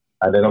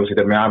 And then obviously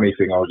the Miami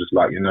thing, I was just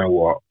like, you know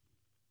what?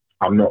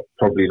 I'm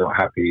probably not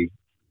happy.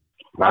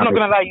 I'm not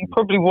gonna lie, you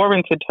probably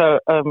warranted her.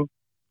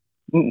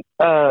 Wait.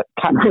 You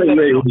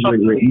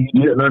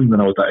didn't know me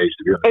when I was that age,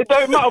 to be honest. It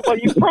don't matter,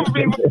 but you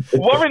probably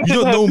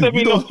warranted her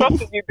semi not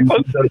trusting you,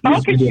 because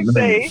how can you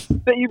say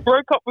that you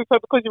broke up with her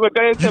because you were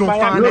going to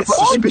Miami?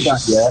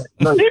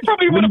 She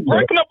probably would have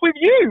broken up with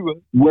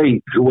you.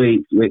 Wait.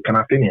 Can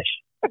I finish?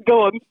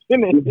 Go on,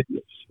 finish.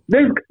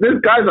 There's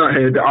guys out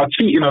here that are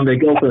cheating on their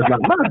girlfriends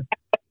like man.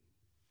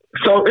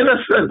 So in a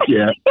sense,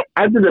 yeah,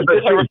 I did a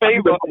bit of a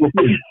favor.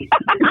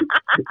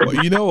 Well,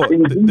 you know what,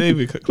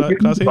 David?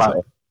 Can I say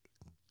something?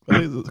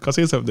 Can I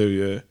say something, David?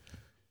 Yeah,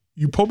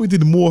 you probably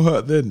did more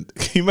hurt then.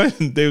 Can you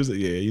imagine? David's like,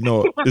 yeah, you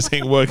know what? This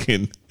ain't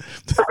working.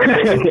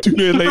 2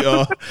 days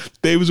later,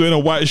 David's wearing a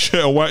white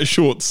shirt and white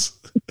shorts.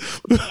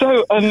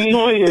 So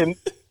annoying.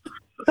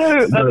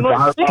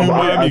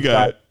 Miami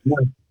guy.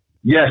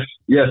 Yes,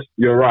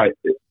 you're right.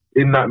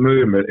 In that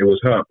moment, it was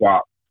hurt,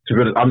 but to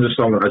be honest, I'm just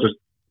someone I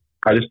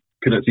just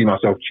couldn't see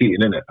myself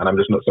cheating in it, and I'm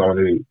just not someone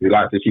who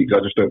likes to cheat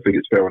because I just don't think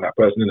it's fair on that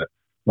person, in it.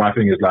 My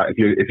thing is like,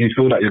 if you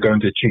feel like you're going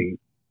to cheat,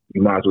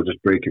 you might as well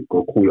just break it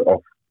or call it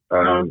off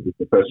with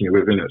the person you're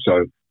with, in it.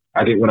 So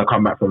I didn't want to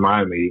come back from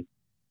Miami,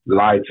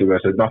 lie to her,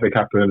 said nothing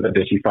happened, and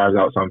then she finds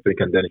out something,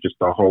 and then it's just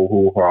a whole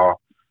hoo-ha,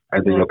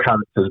 and then your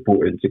character's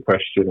brought into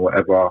question, or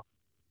whatever.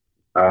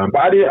 But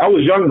I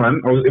was young,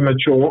 man. I was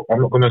immature.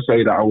 I'm not going to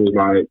say that I was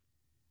like,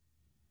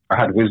 I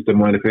had wisdom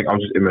or anything. I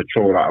was just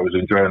immature. Like, I was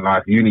enjoying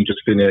life. Uni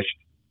just finished.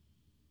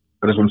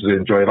 I just wanted to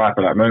enjoy life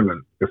at that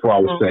moment before I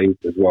was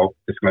saved as well.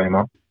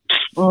 Disclaimer.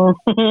 But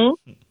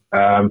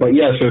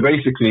yeah, so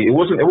basically, it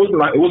wasn't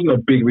a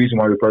big reason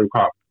why we broke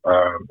up.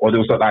 Or there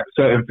was like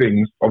certain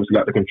things, obviously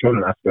like the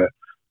controlling aspect.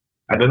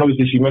 And then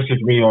obviously she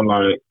messaged me on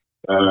like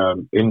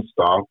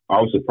Insta. I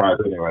was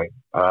surprised anyway.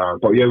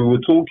 But yeah, we were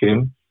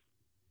talking.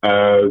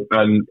 And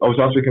I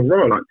was thinking,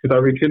 bro, like, could I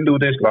rekindle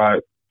this?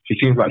 Like, she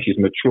seems like she's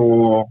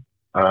mature.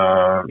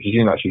 She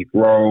seems like she's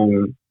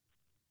grown.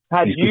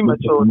 Had you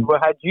matured?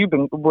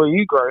 Were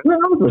you grown? Yeah,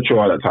 I was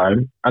mature at the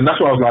time. And that's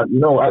why I was like, you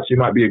know, actually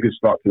might be a good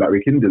start to like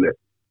rekindle it.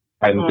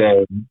 And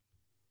then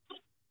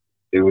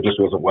it just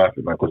wasn't worth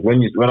it, man. Because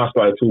when I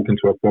started talking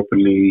to her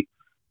properly,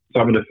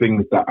 some of the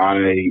things that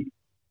I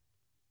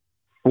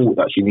thought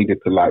that she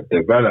needed to like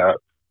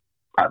develop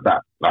at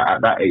that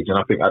age, and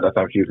I think at that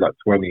time she was like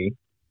 20,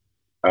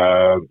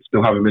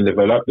 still haven't been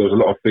developed. There was a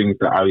lot of things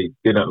that I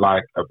didn't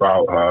like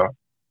about her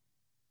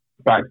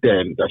back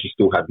then that she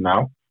still had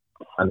now.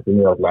 And for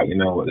me, I was like, you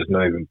know what, there's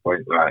no even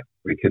point like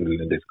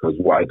rekindling this, because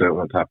what I don't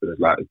want to happen is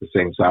like it's the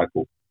same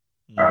cycle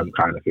kind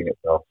of thing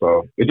itself.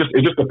 So it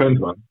just depends,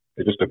 man.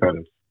 It just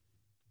depends.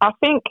 I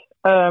think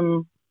I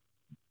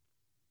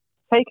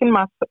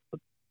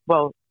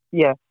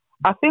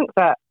think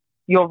that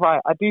you're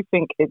right. I do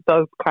think it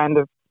does kind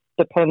of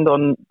depend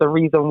on the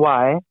reason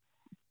why.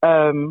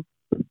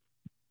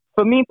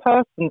 For me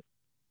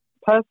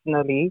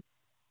personally,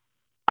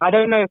 I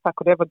don't know if I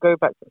could ever go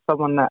back to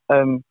someone that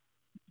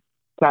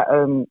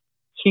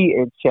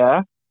cheated.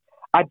 Yeah,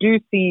 I do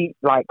see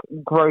like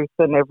growth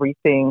and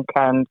everything,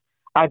 and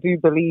I do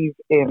believe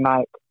in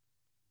like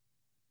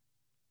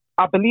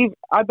I believe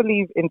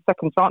in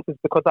second chances,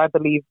 because I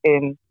believe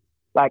in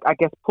like, I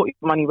guess, put your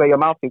money where your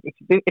mouth is.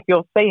 If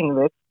you're saying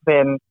this,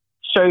 then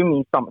show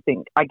me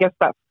something. I guess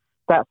that's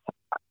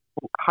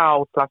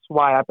how /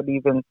 why I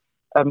believe in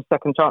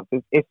second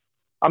chances. If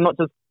I'm not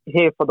just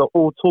here for the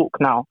all talk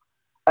now.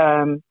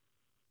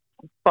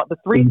 But the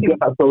three things. You get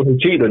back to someone who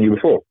cheated on you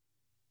before?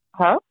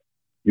 Huh?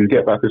 You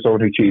get back to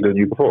someone who cheated on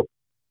you before?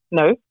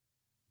 No.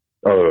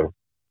 Oh.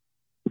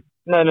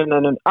 No.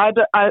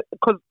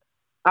 Because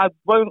I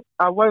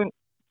won't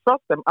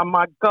trust them. And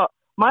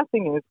my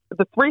thing is,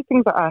 the three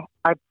things that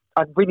I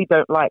really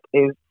don't like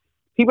is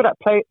people that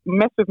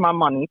mess with my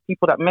money,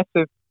 people that mess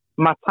with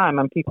my time,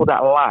 and people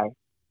that lie.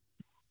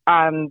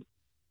 And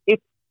if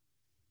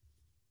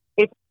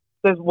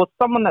there was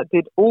someone that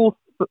did all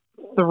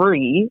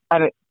three,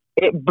 and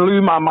it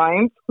blew my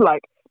mind.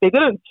 Like, they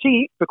didn't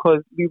cheat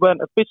because we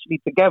weren't officially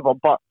together,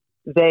 but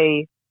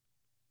they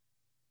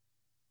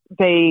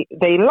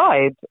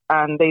lied,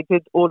 and they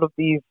did all of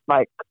these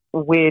like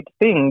weird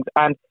things,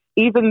 and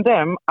even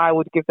them, I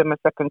would give them a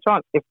second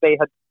chance if they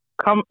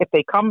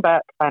come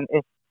back and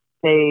if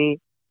they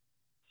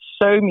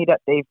show me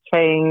that they've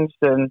changed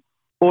and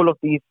all of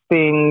these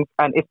things,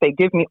 and if they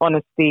give me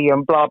honesty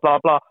and blah blah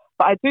blah.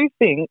 But I do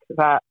think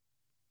that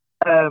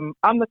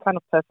I'm the kind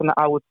of person that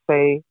I would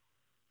say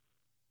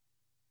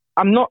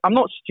I'm not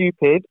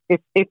stupid.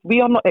 If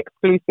we are not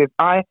exclusive,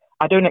 I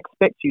don't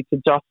expect you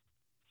to just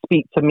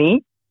speak to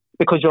me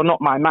because you're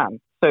not my man.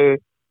 So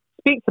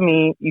speak to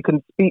me. You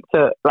can speak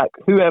to like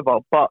whoever,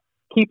 but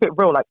keep it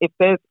real. Like if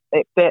there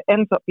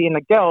ends up being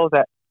a girl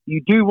that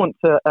you do want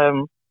to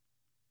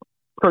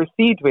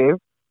proceed with,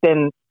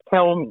 then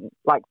tell me.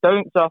 Like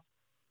don't just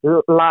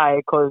lie,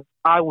 because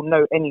I will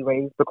know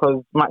anyways,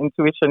 because my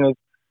intuition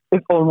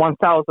is on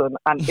 1,000.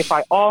 And if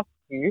I ask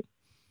you,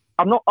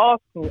 I'm not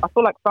asking you. I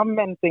feel like some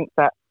men think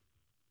that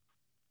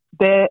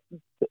they're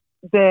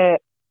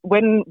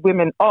when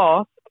women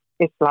ask,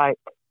 it's like,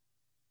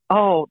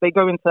 oh, they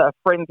go into a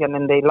frenzy and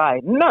then they lie.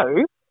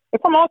 No,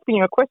 if I'm asking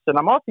you a question,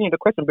 I'm asking you the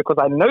question because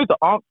I know the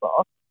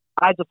answer.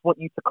 I just want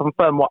you to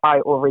confirm what I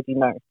already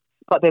know.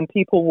 But then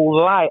people will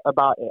lie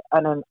about it,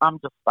 and then I'm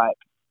just like,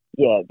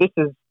 yeah, this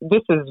is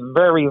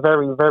very,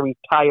 very, very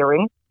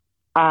tiring.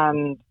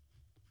 And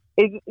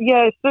it's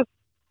just.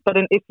 But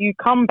then if you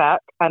come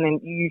back and then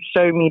you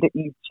show me that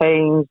you've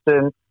changed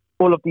and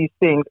all of these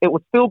things, it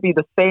would still be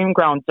the same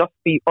ground. Just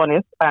be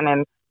honest, and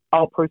then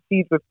I'll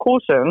proceed with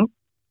caution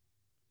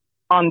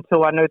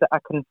until I know that I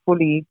can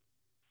fully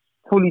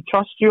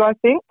trust you, I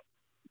think.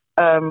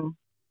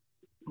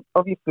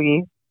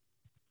 Obviously,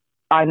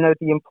 I know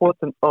the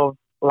importance of,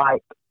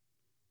 like,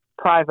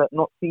 private,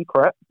 not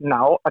secret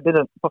now. I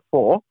didn't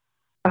before.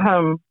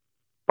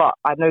 But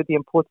I know the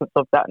importance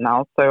of that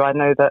now. So I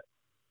know that,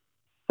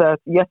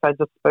 yes, I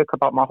just spoke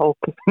about my whole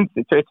kissing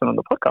situation on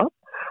the podcast.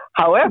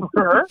 However,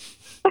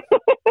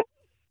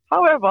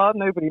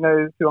 nobody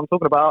knows who I'm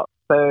talking about,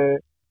 so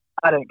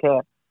I don't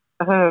care.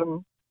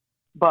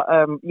 But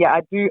yeah,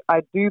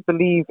 I do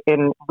believe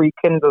in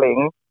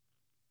rekindling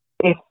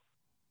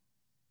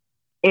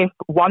if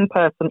one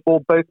person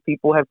or both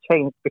people have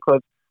changed,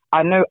 because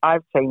I know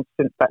I've changed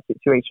since that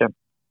situation.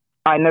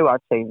 I know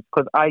I've changed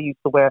because I used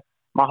to wear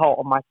my heart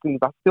on my sleeve.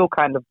 I still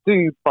kind of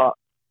do, but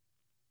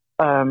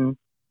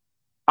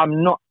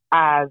I'm not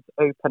as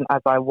open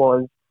as I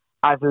was.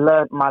 I've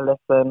learned my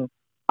lesson.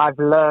 I've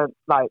learned,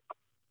 like,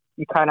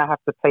 you kind of have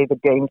to play the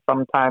game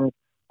sometimes.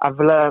 I've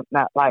learned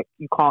that, like,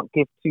 you can't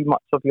give too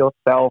much of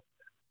yourself.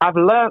 I've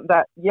learned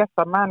that, yes,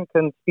 a man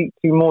can speak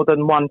to more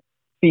than one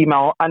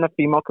female and a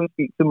female can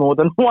speak to more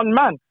than one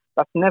man.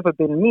 That's never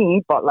been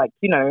me, but, like,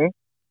 you know,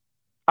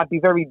 I'd be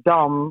very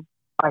dumb,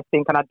 I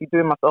think, and I'd be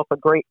doing myself a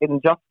great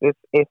injustice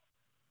if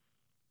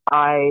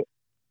I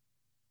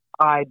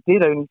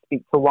did only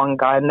speak to one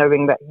guy,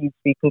 knowing that he's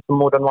speaking to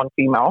more than one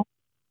female.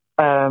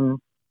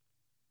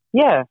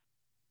 Yeah.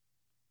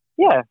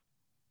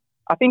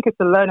 I think it's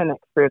a learning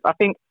experience. I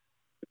think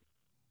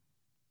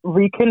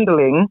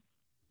rekindling,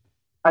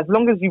 as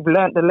long as you've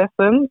learnt the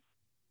lessons,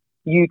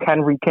 you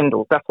can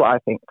rekindle. That's what I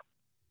think.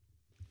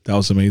 That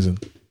was amazing.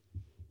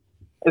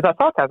 Is that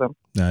sarcasm?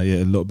 Nah, yeah,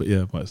 a little bit,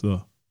 yeah, but it's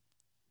not.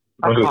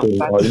 I need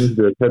to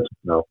do a TED talk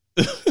now.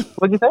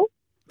 What'd you say?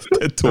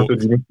 TED talk. I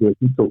said you need to do a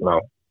TED talk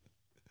now.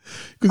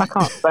 I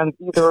can't stand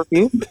either of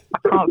you. I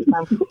can't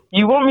stand.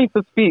 You want me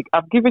to speak?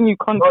 I've given you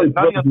content.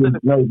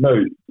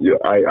 No.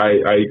 I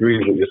agree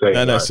with what you're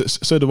saying. No,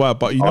 so do I.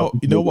 But you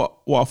know what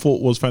I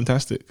thought was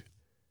fantastic?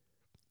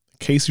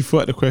 Casey threw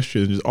out the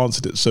question and just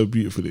answered it so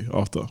beautifully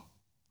after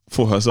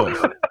for herself.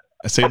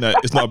 Saying that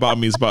it's not about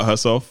me, it's about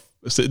herself.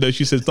 So, no,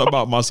 she said it's not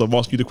about myself. I'm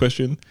asking you the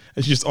question,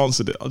 and she just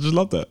answered it. I just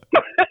love that.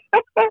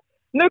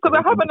 No, because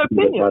I have an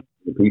opinion.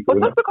 But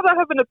just because I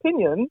have an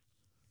opinion.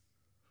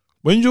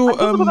 When you're just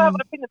because I have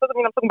an opinion doesn't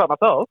mean I'm talking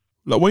about myself.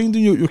 Like when you do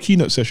your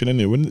keynote session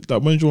anyway,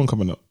 when's your one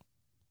coming up?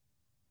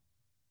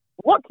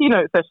 What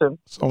keynote session?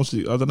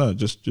 Honestly, I don't know. You're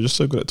just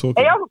so good at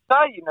talking. Hey, I'm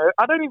sorry, you know.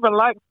 I don't even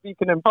like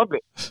speaking in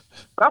public.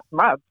 That's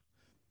mad.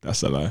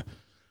 That's a lie.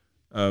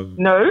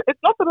 No, it's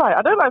not a lie.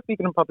 I don't like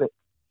speaking in public.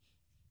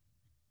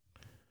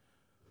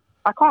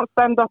 I can't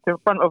stand up in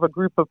front of a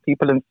group of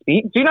people and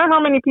speak. Do you know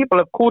how many people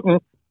have called me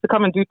to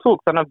come and do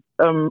talks and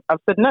I've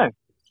said no?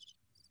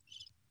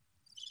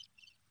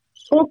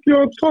 Talk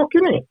your talk,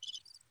 innit?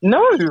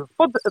 No,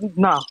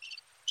 nah,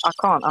 I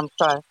can't. I'm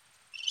shy.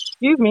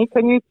 Excuse me,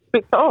 can you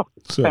switch it off?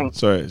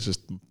 Sorry, it's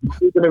just.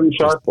 What are you gonna be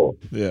shy for?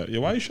 Yeah.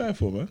 Why are you shy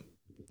for, man?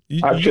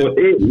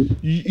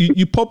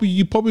 You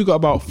probably got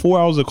about 4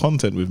 hours of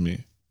content with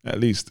me, at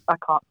least. I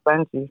can't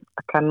stand you.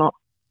 I cannot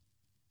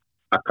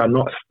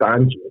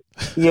stand you.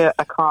 Yeah,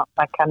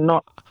 I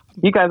cannot.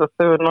 You guys are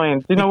so annoying.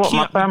 Do you know what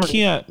my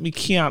family? We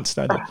can't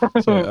stand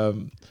it. So,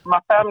 my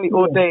family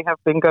all day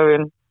have been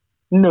going,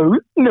 no,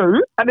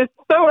 and it's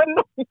so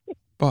annoying.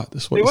 But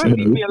that's what they won't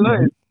leave me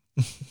alone.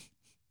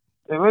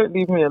 They won't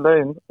leave me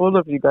alone. All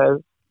of you guys.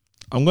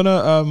 I'm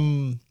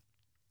gonna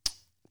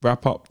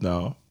wrap up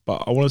now,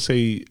 but I want to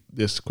say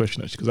this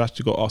question actually, because I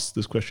actually got asked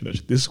this question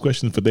actually. This is a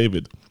question for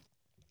David.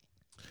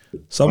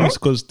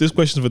 Because this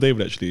question is for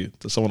David actually.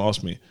 That someone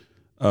asked me.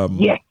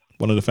 Yes.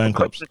 one of the fan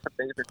clubs.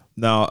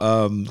 Now,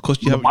 of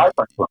course, you have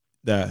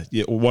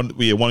one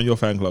of your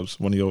fan clubs,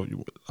 one of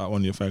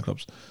your fan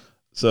clubs.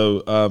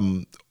 So,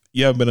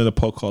 you haven't been in a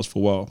podcast for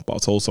a while, but I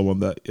told someone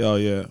that,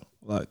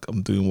 like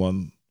I'm doing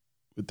one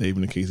with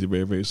David and Casey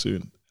very, very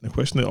soon. And the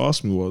question they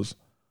asked me was,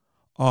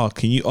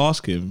 can you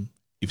ask him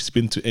if he's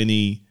been to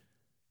any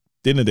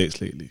dinner dates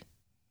lately?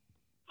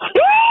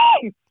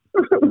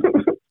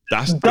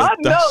 That's just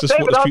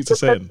what the streets are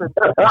saying.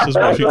 That's just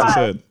what the streets are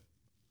saying.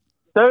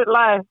 Don't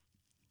lie.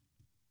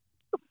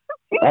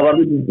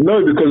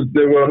 No, because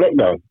they were on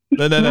lockdown.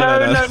 No.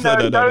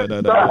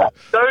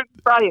 Don't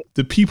try it.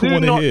 The people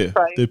want to hear.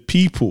 The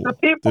people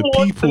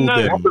want them.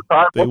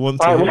 They want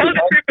to Tell hear. the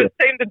truth and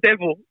shame the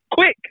devil.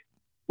 Quick.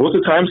 What's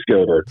the time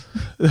scale though?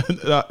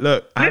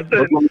 Look,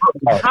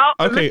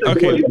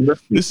 Listen,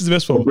 this is the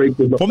best one.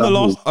 From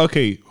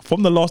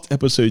the last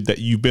episode that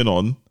you've been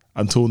on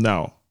until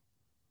now.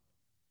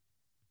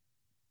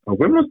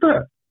 When was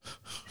that?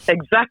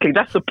 Exactly,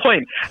 that's the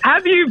point.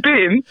 Have you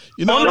been?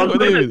 You know,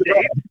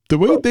 the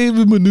way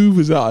David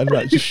maneuvers out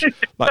and just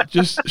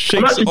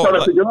shakes it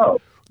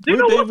off. Do you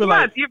know what's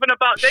mad even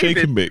about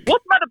David?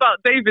 What's mad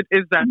about David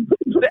is that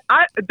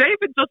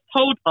David just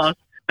told us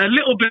a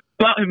little bit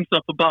about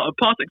himself, about a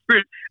past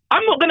experience.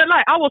 I'm not gonna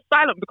lie, I was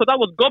silent because I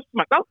was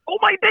gobsmacked. Oh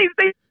my days,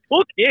 David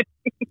talking.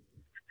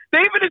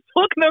 David is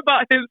talking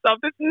about himself.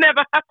 This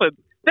never happened.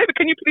 David,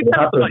 can you please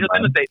tell us about your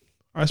dinner date?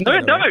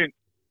 No, don't.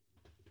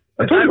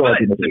 I told you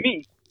it to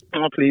me.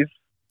 Oh, please.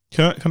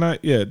 Can I?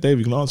 Yeah, David,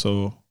 you can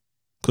answer.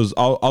 Because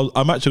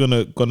I'm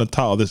actually gonna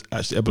title this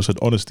episode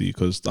 "Honesty"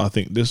 because I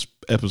think this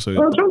episode.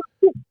 I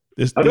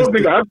don't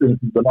think I have been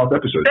since the last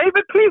episode.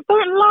 David, please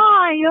don't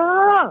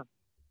lie.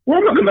 Well,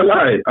 I'm not gonna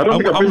lie. I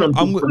don't think I've been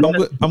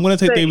on. I'm gonna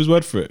take David's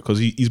word for it because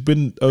he's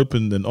been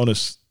open and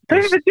honest.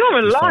 David, you're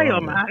a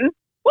liar, man.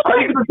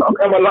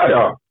 I'm a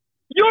liar.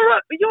 You're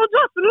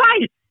just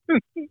lying.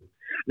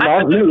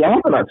 I'm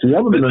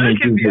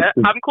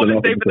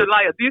calling David a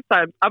liar these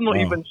times. I'm not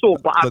even sure,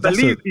 but I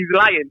believe he's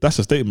lying. That's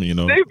a statement, you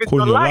know. David's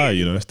calling you a lying. liar,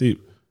 you know. That's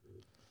deep.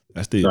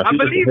 That's deep. I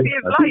believe he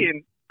is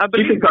lying.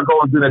 You think I go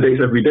on dinner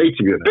dates every day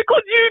to you?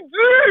 Because you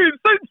do.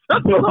 So just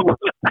stop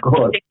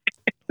lying.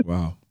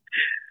 Wow.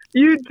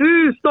 You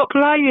do. Stop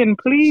lying,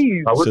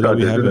 please. So there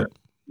we have it.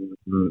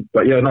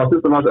 But yeah, no,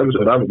 since the last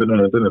episode, I haven't been on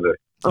a dinner date.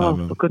 Oh,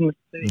 for goodness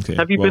sake. Okay,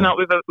 have you been out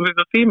with a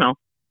female?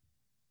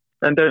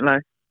 And don't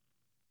lie.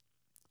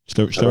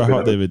 Should I wrap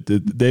up, David?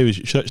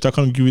 David, should I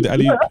come and give you the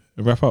alley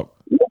and wrap up?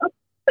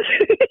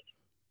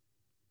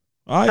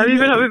 Have you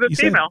been out with a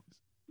female?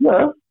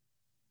 Yeah.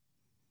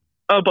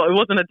 Oh, but it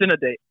wasn't a dinner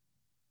date.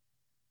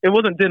 It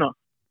wasn't dinner,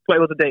 but it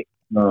was a date.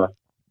 No.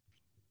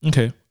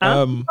 Okay.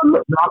 I'm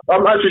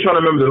actually trying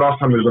to remember the last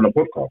time we was on a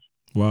podcast.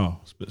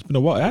 Wow, it's been a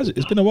while.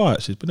 It's been a while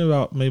actually. It's been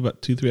about maybe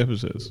 2-3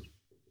 episodes.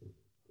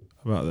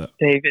 How about that?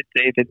 David.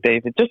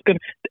 Just gonna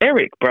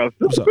Eric, bro.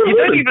 You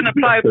don't even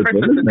apply pressure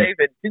to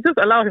David. You just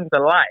allow him to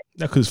lie.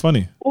 Yeah, because it's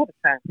funny. All the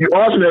time. You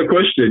asked me a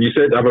question. You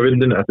said, "Have I been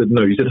dinner?" I said,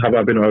 "No." You said, "Have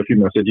I been on a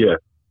female?" I said, "Yeah."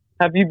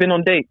 Have you been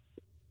on dates?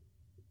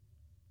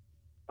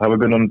 Have I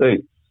been on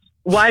dates?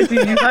 Why do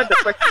you have the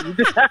question? You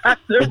just have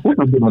to. Of course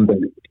I've been on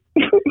dates.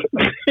 You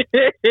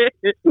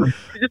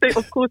just say,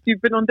 "Of course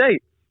you've been on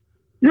dates."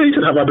 Yeah, you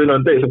said, "Have I been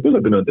on dates?" Of course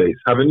I've been on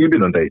dates. Haven't you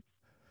been on dates?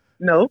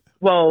 No.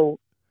 Well,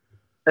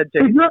 a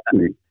date.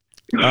 Exactly.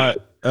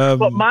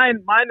 But mine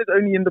is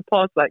only in the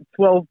past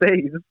 12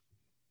 days.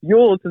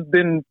 Yours has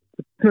been.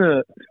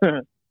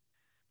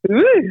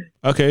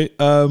 Okay.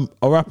 I'll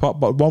wrap up.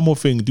 But one more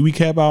thing: do we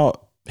care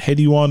about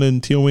Heady One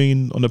and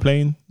Tion on the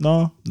plane?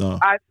 No.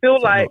 I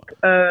feel like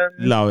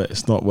allow it.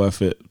 It's not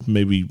worth it.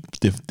 Maybe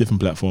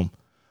different platform.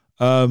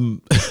 Yeah,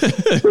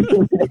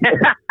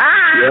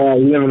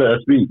 you never let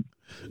us speak.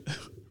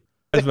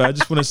 I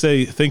just want to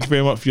say thank you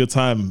very much for your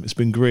time. It's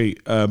been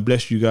great.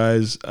 Bless you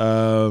guys.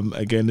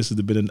 Again, this has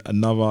been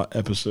another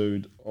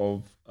episode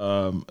of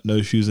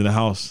No Shoes in the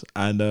House.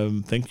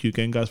 And thank you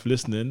again, guys, for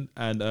listening.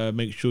 And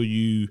make sure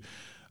you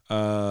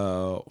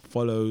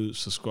follow,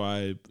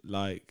 subscribe,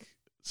 like,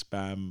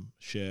 spam,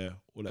 share,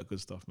 all that good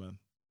stuff, man.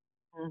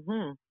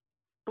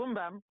 Boom,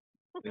 bam.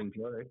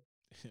 Enjoy.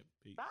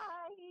 Bye.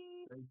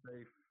 Stay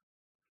safe.